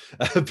needed,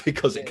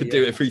 because it can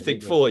do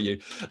everything for you.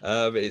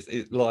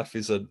 Life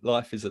isn't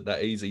that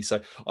easy.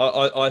 So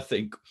I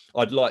think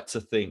I'd like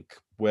to think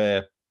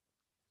where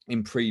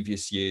in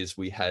previous years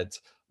we had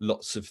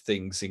lots of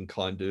things in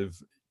kind of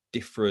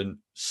different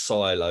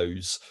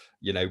silos,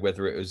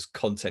 whether it was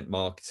content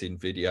marketing,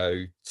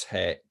 video,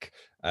 tech,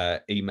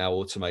 email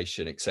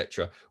automation,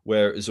 etc.,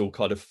 where it was all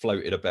kind of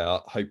floated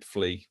about.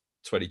 Hopefully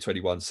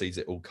 2021 sees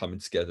it all coming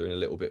together in a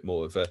little bit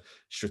more of a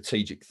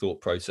strategic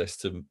thought process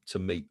to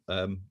meet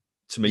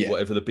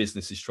whatever the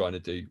business is trying to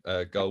do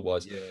goal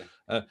wise.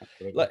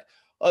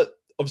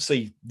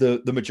 Obviously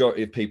the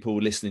majority of people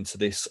listening to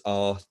this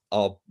are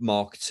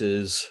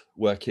marketers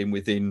working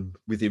within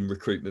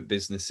recruitment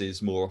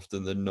businesses more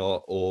often than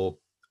not, or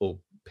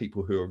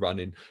people who are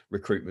running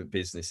recruitment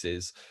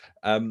businesses.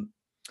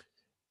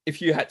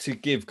 If you had to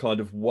give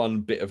kind of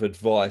one bit of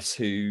advice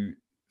to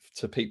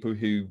people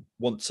who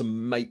want to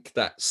make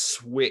that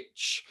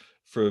switch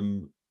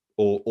from,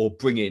 or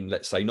bring in,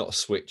 let's say, not a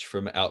switch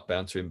from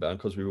outbound to inbound,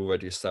 because we've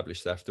already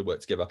established they have to work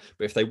together,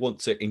 but if they want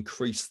to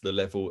increase the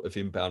level of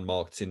inbound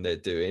marketing they're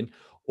doing,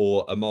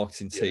 or a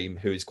marketing team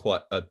who is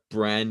quite a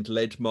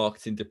brand-led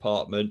marketing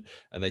department,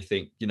 and they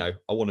think, I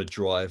want to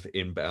drive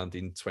inbound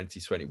in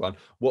 2021,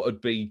 what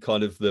would be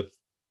kind of the,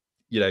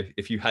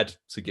 if you had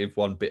to give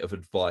one bit of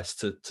advice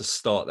to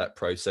start that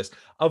process,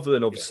 other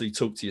than obviously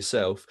talk to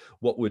yourself,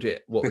 what would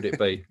it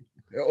be?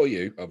 Or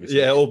you, obviously.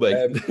 Yeah, or me.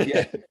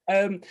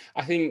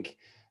 I think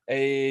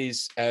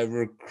is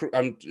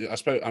I'm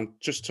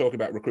just talking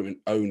about recruitment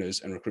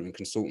owners and recruitment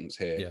consultants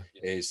here.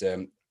 Is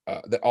they're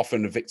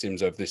often the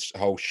victims of this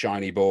whole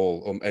shiny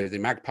ball, the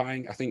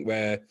magpieing, I think,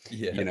 where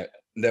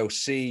they'll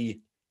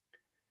see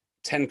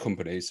 10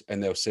 companies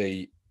and they'll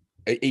see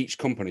each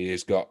company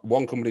has got,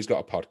 one company's got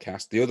a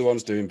podcast, the other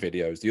one's doing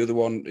videos, the other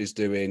one is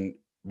doing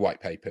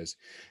white papers,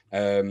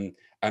 and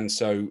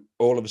so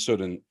all of a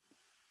sudden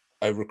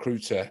a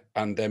recruiter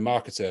and their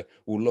marketer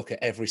will look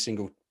at every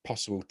single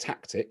possible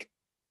tactic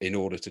in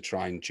order to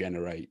try and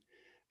generate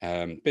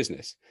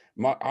business.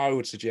 I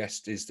would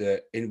suggest is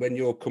that when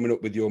you're coming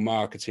up with your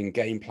marketing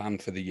game plan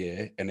for the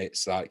year, and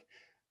it's like,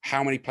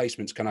 how many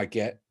placements can I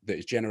get that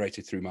is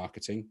generated through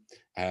marketing?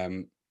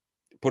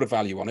 Put a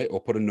value on it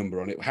or put a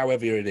number on it,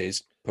 however it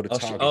is, put a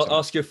target on it.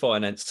 Ask your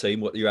finance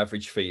team what your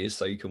average fee is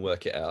so you can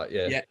work it out.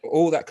 Yeah,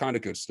 all that kind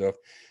of good stuff.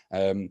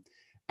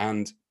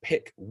 And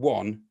pick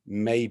one,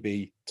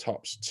 maybe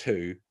tops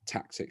two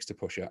tactics to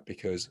push at,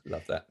 because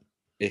love that.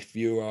 If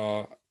you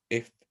are,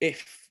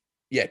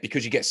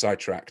 because you get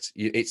sidetracked.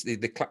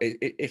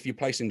 If you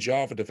place in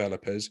Java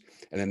developers,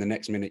 and then the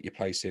next minute you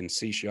place in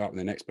C#, and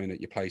the next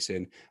minute you place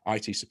in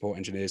IT support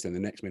engineers, and the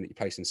next minute you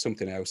place in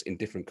something else in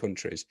different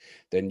countries,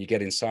 then you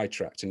get in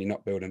sidetracked and you're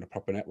not building a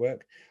proper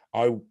network.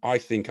 I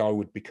think I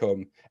would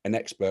become an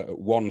expert at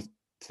one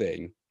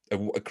thing,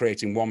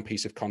 creating one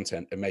piece of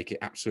content and make it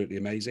absolutely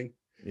amazing.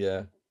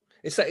 Yeah.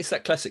 It's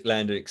that classic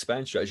land and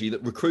expand strategy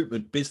that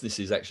recruitment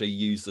businesses actually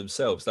use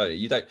themselves, don't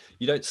you?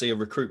 You don't see a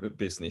recruitment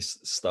business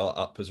start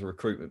up as a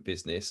recruitment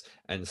business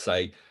and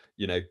say,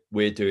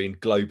 we're doing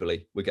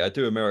globally. We're going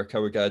to do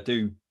America. We're going to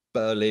do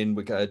Berlin.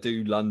 We're going to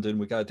do London.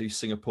 We're going to do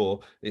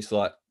Singapore. It's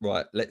like,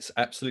 right, let's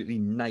absolutely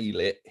nail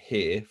it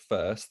here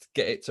first.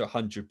 Get it to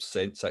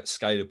 100% so it's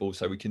scalable,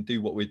 so we can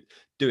do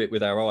it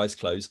with our eyes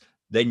closed.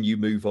 Then you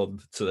move on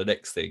to the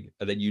next thing,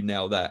 and then you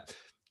nail that.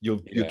 You're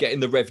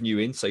getting the revenue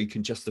in, so you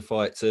can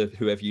justify it to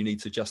whoever you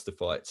need to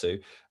justify it to.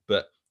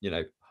 But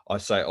I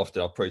say it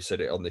often. I probably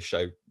said it on this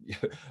show. I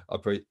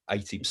probably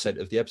 80%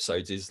 of the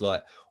episodes is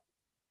like,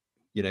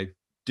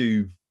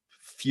 do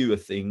fewer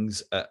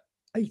things at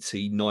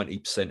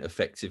 80-90%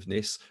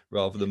 effectiveness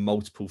rather than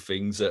multiple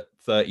things at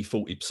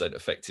 30-40%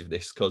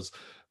 effectiveness, because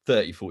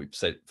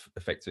 30-40%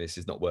 effectiveness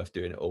is not worth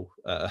doing it all.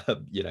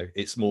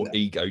 It's more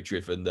ego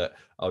driven that,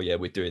 oh yeah,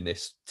 we're doing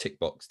this tick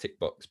box,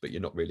 but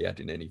you're not really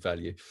adding any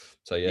value.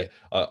 So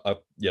I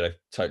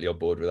totally on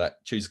board with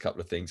that. Choose a couple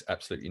of things,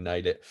 absolutely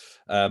nail it.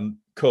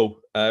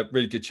 Cool.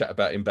 Really good chat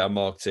about inbound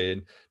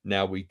marketing.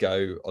 Now we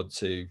go on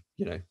to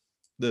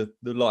the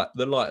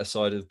lighter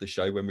side of the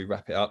show when we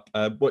wrap it up.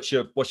 What's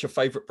your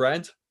favorite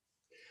brand?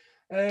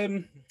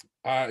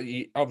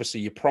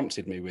 Obviously you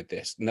prompted me with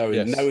this,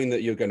 knowing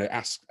that you're going to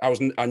ask.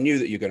 I knew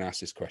that you're going to ask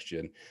this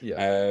question.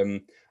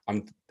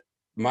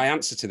 My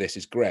answer to this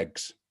is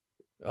Greg's.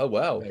 Oh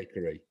wow,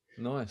 bakery.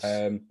 Nice.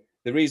 The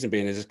reason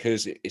being is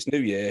because it's New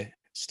Year.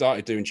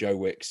 Started doing Joe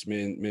Wicks.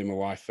 Me and my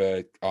wife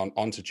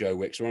onto Joe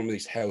Wicks. We're on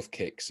these health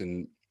kicks,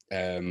 and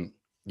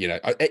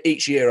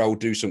each year I'll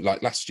do something.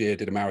 Like last year,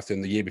 did a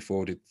marathon. The year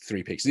before, did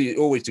 3 peaks. You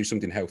always do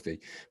something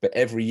healthy, but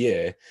every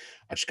year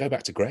I just go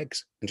back to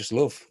Greg's and just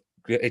love.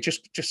 It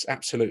just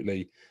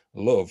absolutely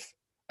love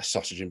a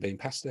sausage and bean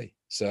pasty.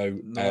 So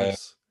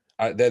nice.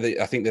 I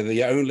think they're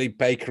the only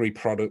bakery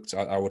product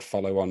I would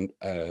follow on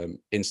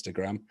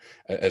Instagram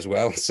as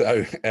well.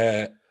 So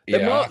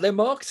their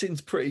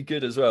marketing's pretty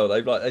good as well.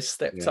 They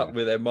stepped up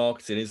with their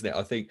marketing, isn't it?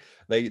 I think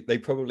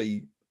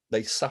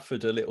they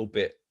suffered a little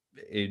bit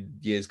in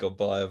years gone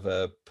by of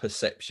a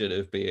perception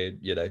of being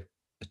a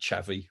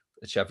chavvy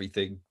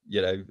thing.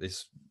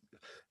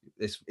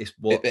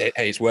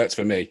 It's worked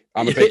for me.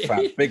 I'm a big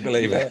fan, big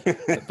believer.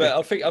 But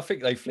I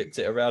think they flipped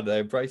it around. They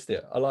embraced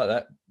it. I like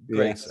that.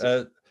 Great.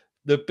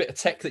 The bit of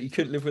tech that you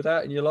couldn't live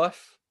without in your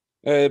life.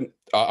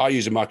 I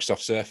use a Microsoft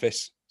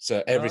Surface,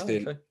 so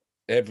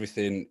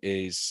everything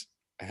is.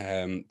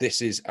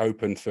 This is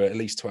open for at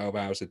least 12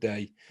 hours a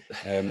day.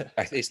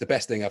 It's the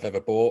best thing I've ever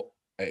bought,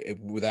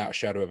 without a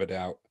shadow of a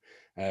doubt.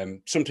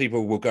 Some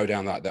people will go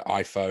down like the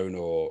iPhone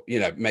or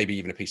maybe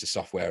even a piece of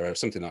software or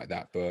something like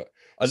that, but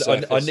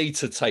I need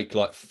to take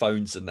like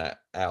phones and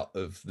that out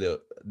of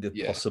the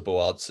possible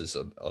answers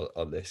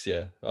on this.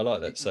 I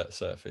like that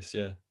Surface.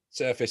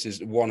 Surface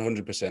is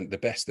 100% the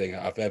best thing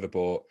I've ever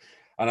bought,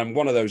 and I'm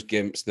one of those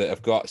gimps that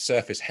have got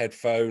Surface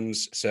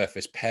headphones,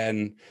 Surface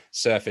pen,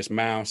 Surface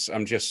mouse.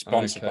 I'm just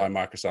sponsored by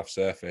Microsoft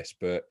Surface,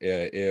 but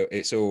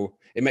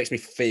it makes me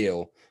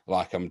feel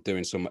like I'm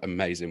doing some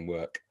amazing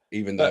work,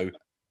 even though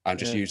I'm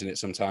just using it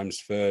sometimes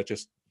for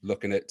just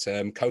looking at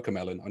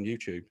Cocomelon on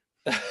YouTube.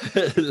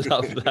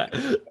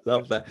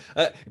 Love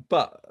that.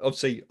 But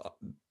obviously,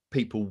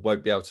 people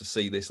won't be able to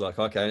see this like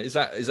I can. Is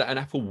that an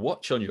Apple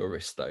Watch on your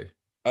wrist though?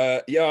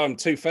 I'm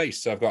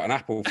two-faced. So I've got an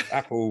Apple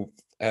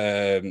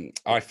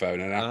iPhone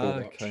and an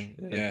Apple Watch.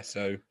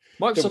 So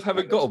Microsoft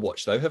haven't got a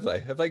watch though, have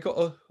they? Have they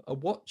got a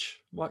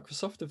watch?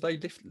 Microsoft, have they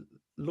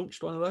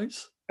launched one of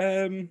those?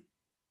 I'm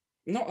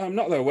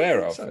not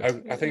aware of. I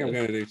think I'm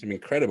going to do some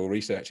incredible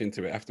research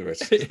into it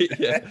afterwards.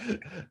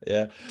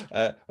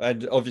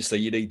 And obviously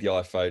you need the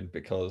iPhone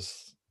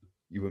because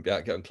you wouldn't be able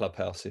to get on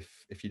Clubhouse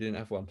if you didn't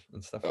have one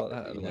and stuff like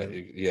that.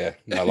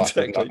 Life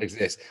does not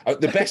exist.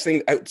 The best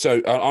thing. So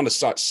on a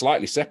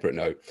slightly separate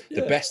note,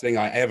 the best thing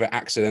I ever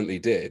accidentally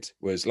did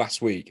was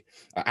last week.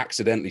 I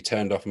accidentally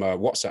turned off my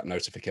WhatsApp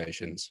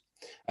notifications,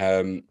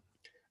 and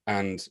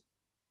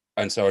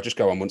so I just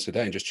go on once a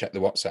day and just check the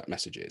WhatsApp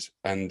messages,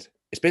 and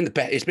it's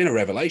been a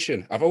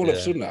revelation. I've all of a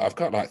sudden I've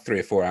got like 3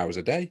 or 4 hours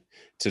a day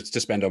to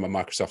spend on my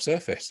Microsoft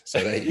Surface.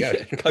 So there you go.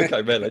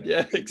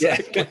 Cocomelon,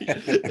 exactly.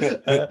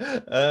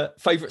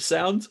 Favorite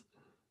sound?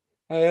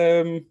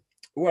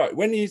 Well,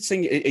 when you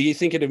sing, are you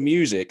thinking of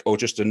music or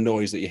just a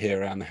noise that you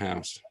hear around the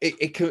house?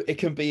 It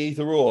can be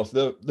either or.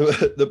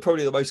 The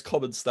probably the most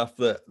common stuff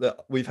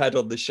that we've had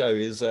on the show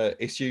is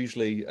it's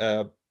usually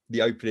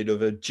the opening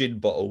of a gin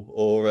bottle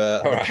or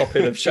a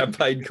popping of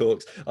champagne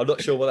corks. I'm not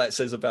sure what that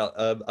says about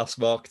us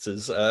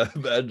marketers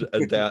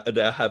and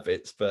our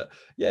habits, but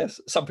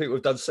yes, some people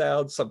have done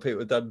sound, some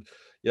people have done,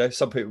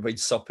 some people have been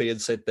soppy and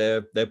said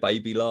their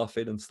baby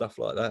laughing and stuff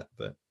like that.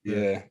 But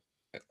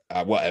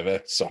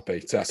whatever,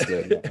 soppy.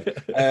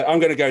 I'm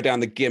going to go down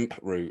the GIMP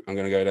route. I'm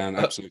going to go down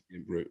absolute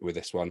GIMP route with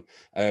this one.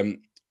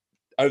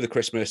 Over the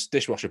Christmas,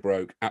 dishwasher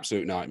broke,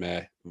 absolute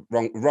nightmare.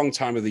 Wrong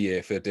time of the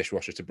year for the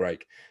dishwasher to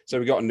break. So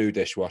we got a new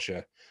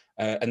dishwasher,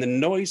 and the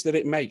noise that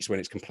it makes when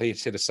it's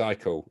completed a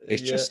cycle,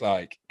 it's just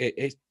like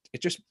it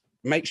just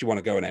makes you want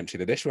to go and empty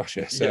the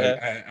dishwasher. So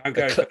I'm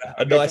going for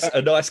that.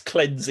 A nice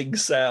cleansing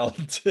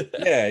sound.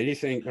 You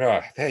think,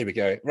 right, there we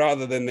go.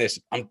 Rather than this,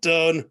 I'm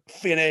done,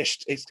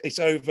 finished, it's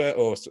over,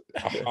 or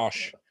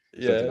harsh.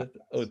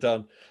 All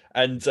done.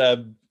 And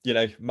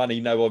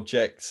money no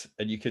object,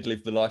 and you could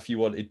live the life you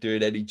wanted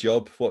doing any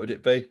job. What would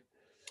it be?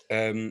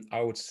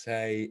 I would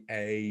say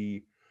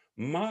a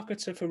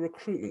marketer for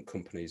recruitment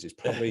companies is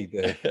probably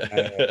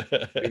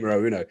the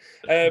numero uno.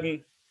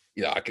 I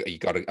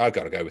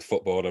got to go with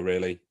footballer,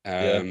 really.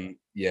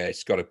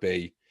 It's got to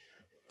be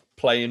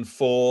playing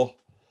for.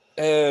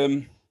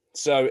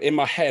 So in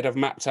my head, I've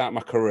mapped out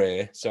my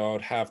career. So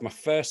I'd have my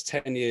first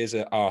 10 years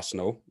at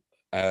Arsenal.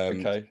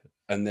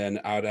 And then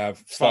I'd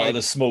have start of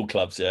the small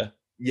clubs,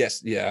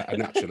 Yes,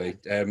 naturally.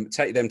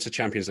 Take them to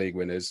Champions League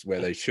winners where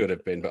they should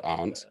have been but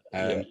aren't.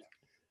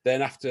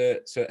 then after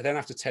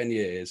 10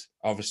 years,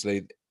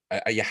 obviously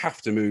you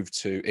have to move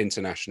to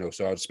international.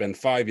 So I'd spend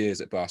 5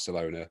 years at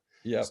Barcelona.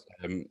 Yeah.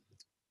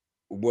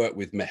 Work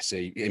with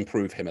Messi,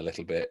 improve him a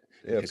little bit.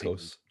 Yeah, of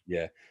course.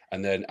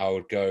 And then I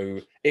would go,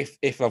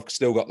 if I've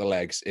still got the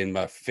legs in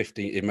my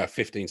 15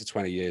 to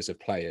 20 years of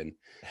playing,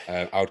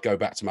 I would go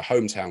back to my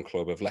hometown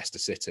club of Leicester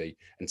City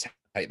and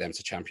take them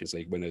to Champions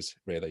League winners,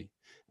 really.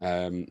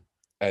 And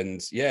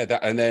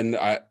then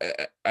I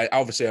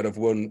obviously I'd have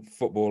won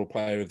Football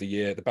Player of the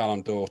Year, the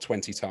Ballon d'Or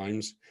 20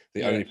 times,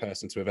 the only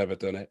person to have ever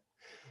done it.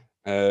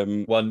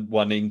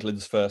 Won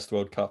England's first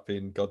World Cup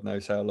in God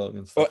knows how long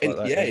and stuff like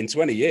that. Yeah, in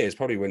 20 years,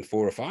 probably win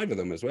 4 or 5 of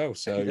them as well.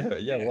 So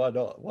why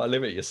not? Why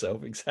limit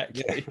yourself?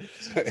 Exactly.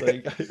 Yeah. So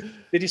you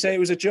did you say it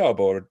was a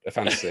job or a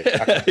fantasy?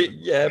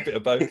 Yeah, a bit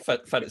of both.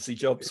 Fantasy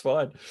job's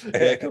fine.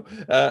 Yeah, cool.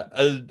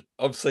 And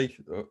obviously,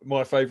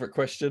 my favourite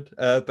question: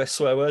 best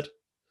swear word.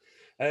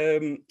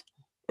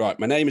 Right,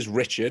 my name is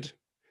Richard,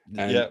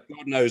 and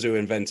God knows who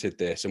invented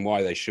this and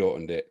why they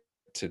shortened it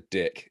to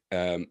Dick.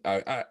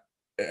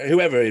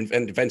 Whoever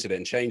invented it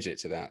and changed it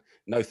to that,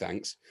 no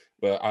thanks.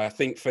 But I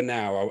think for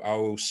now, I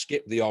will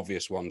skip the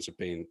obvious ones of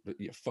being,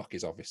 fuck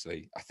is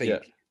obviously, I think,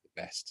 the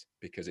best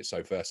because it's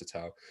so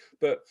versatile.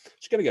 But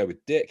just going to go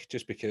with Dick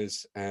just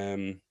because,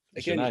 again,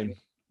 your name.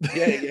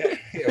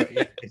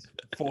 It's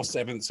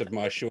 4/7 of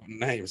my shortened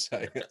name.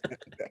 So,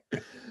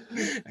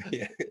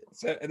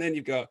 So, and then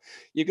you've got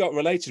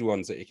related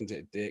ones that you can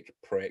do: Dick,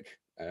 Prick,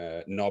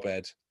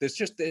 Knobhead. There's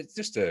just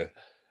a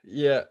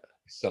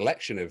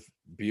selection of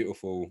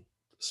beautiful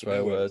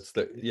swear words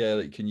that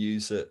you can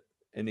use at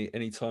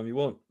any time you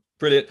want.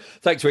 Brilliant.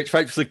 Thanks, Rich.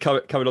 Thanks for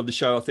coming on the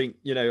show. I think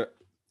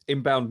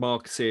inbound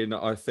marketing,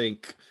 I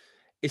think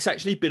it's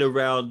actually been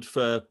around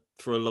for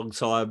a long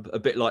time, a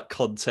bit like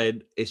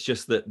content. It's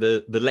just that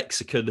the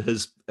lexicon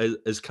has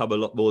come a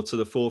lot more to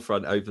the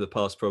forefront over the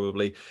past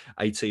probably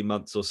 18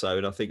 months or so,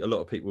 and I think a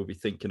lot of people will be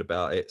thinking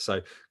about it. So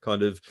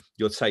kind of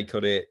your take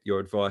on it, your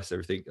advice,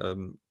 everything.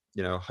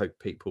 I hope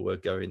people are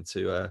going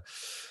to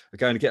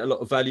get a lot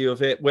of value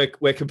of it.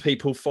 Where can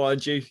people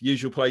find you?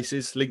 Usual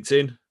places,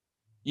 LinkedIn?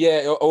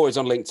 Yeah, always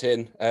on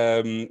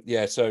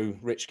LinkedIn. So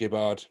Rich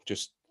Gibbard,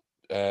 just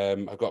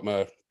I've got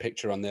my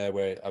picture on there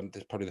where I'm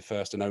probably the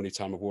first and only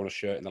time I've worn a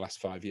shirt in the last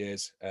 5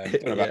 years. I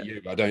don't know about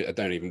you, but I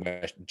don't even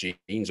wear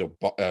jeans or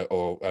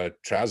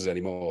trousers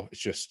anymore.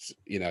 It's just,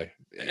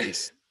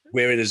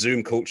 we're in a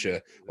Zoom culture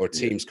or a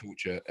Teams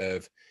culture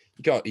of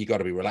you got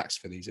to be relaxed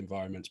for these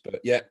environments.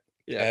 But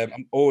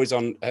I'm always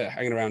on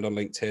hanging around on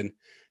LinkedIn.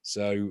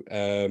 So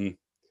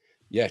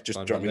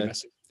just drop me a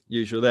message.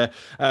 Usual there.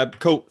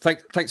 Cool.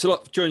 Thanks a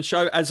lot for joining the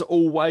show. As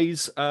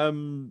always,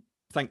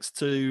 thanks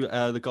to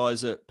the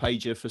guys at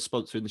Paiger for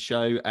sponsoring the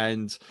show.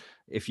 And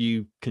if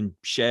you can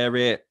share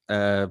it,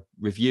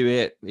 review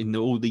it in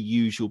all the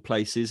usual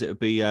places, it would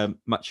be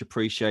much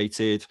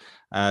appreciated.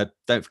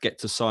 Don't forget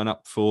to sign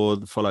up for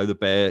the Follow the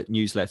Bear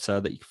newsletter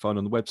that you can find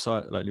on the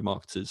website,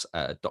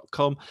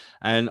 lonelymarketers.com.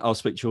 And I'll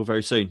speak to you all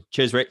very soon.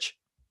 Cheers, Rich.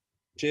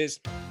 Cheers.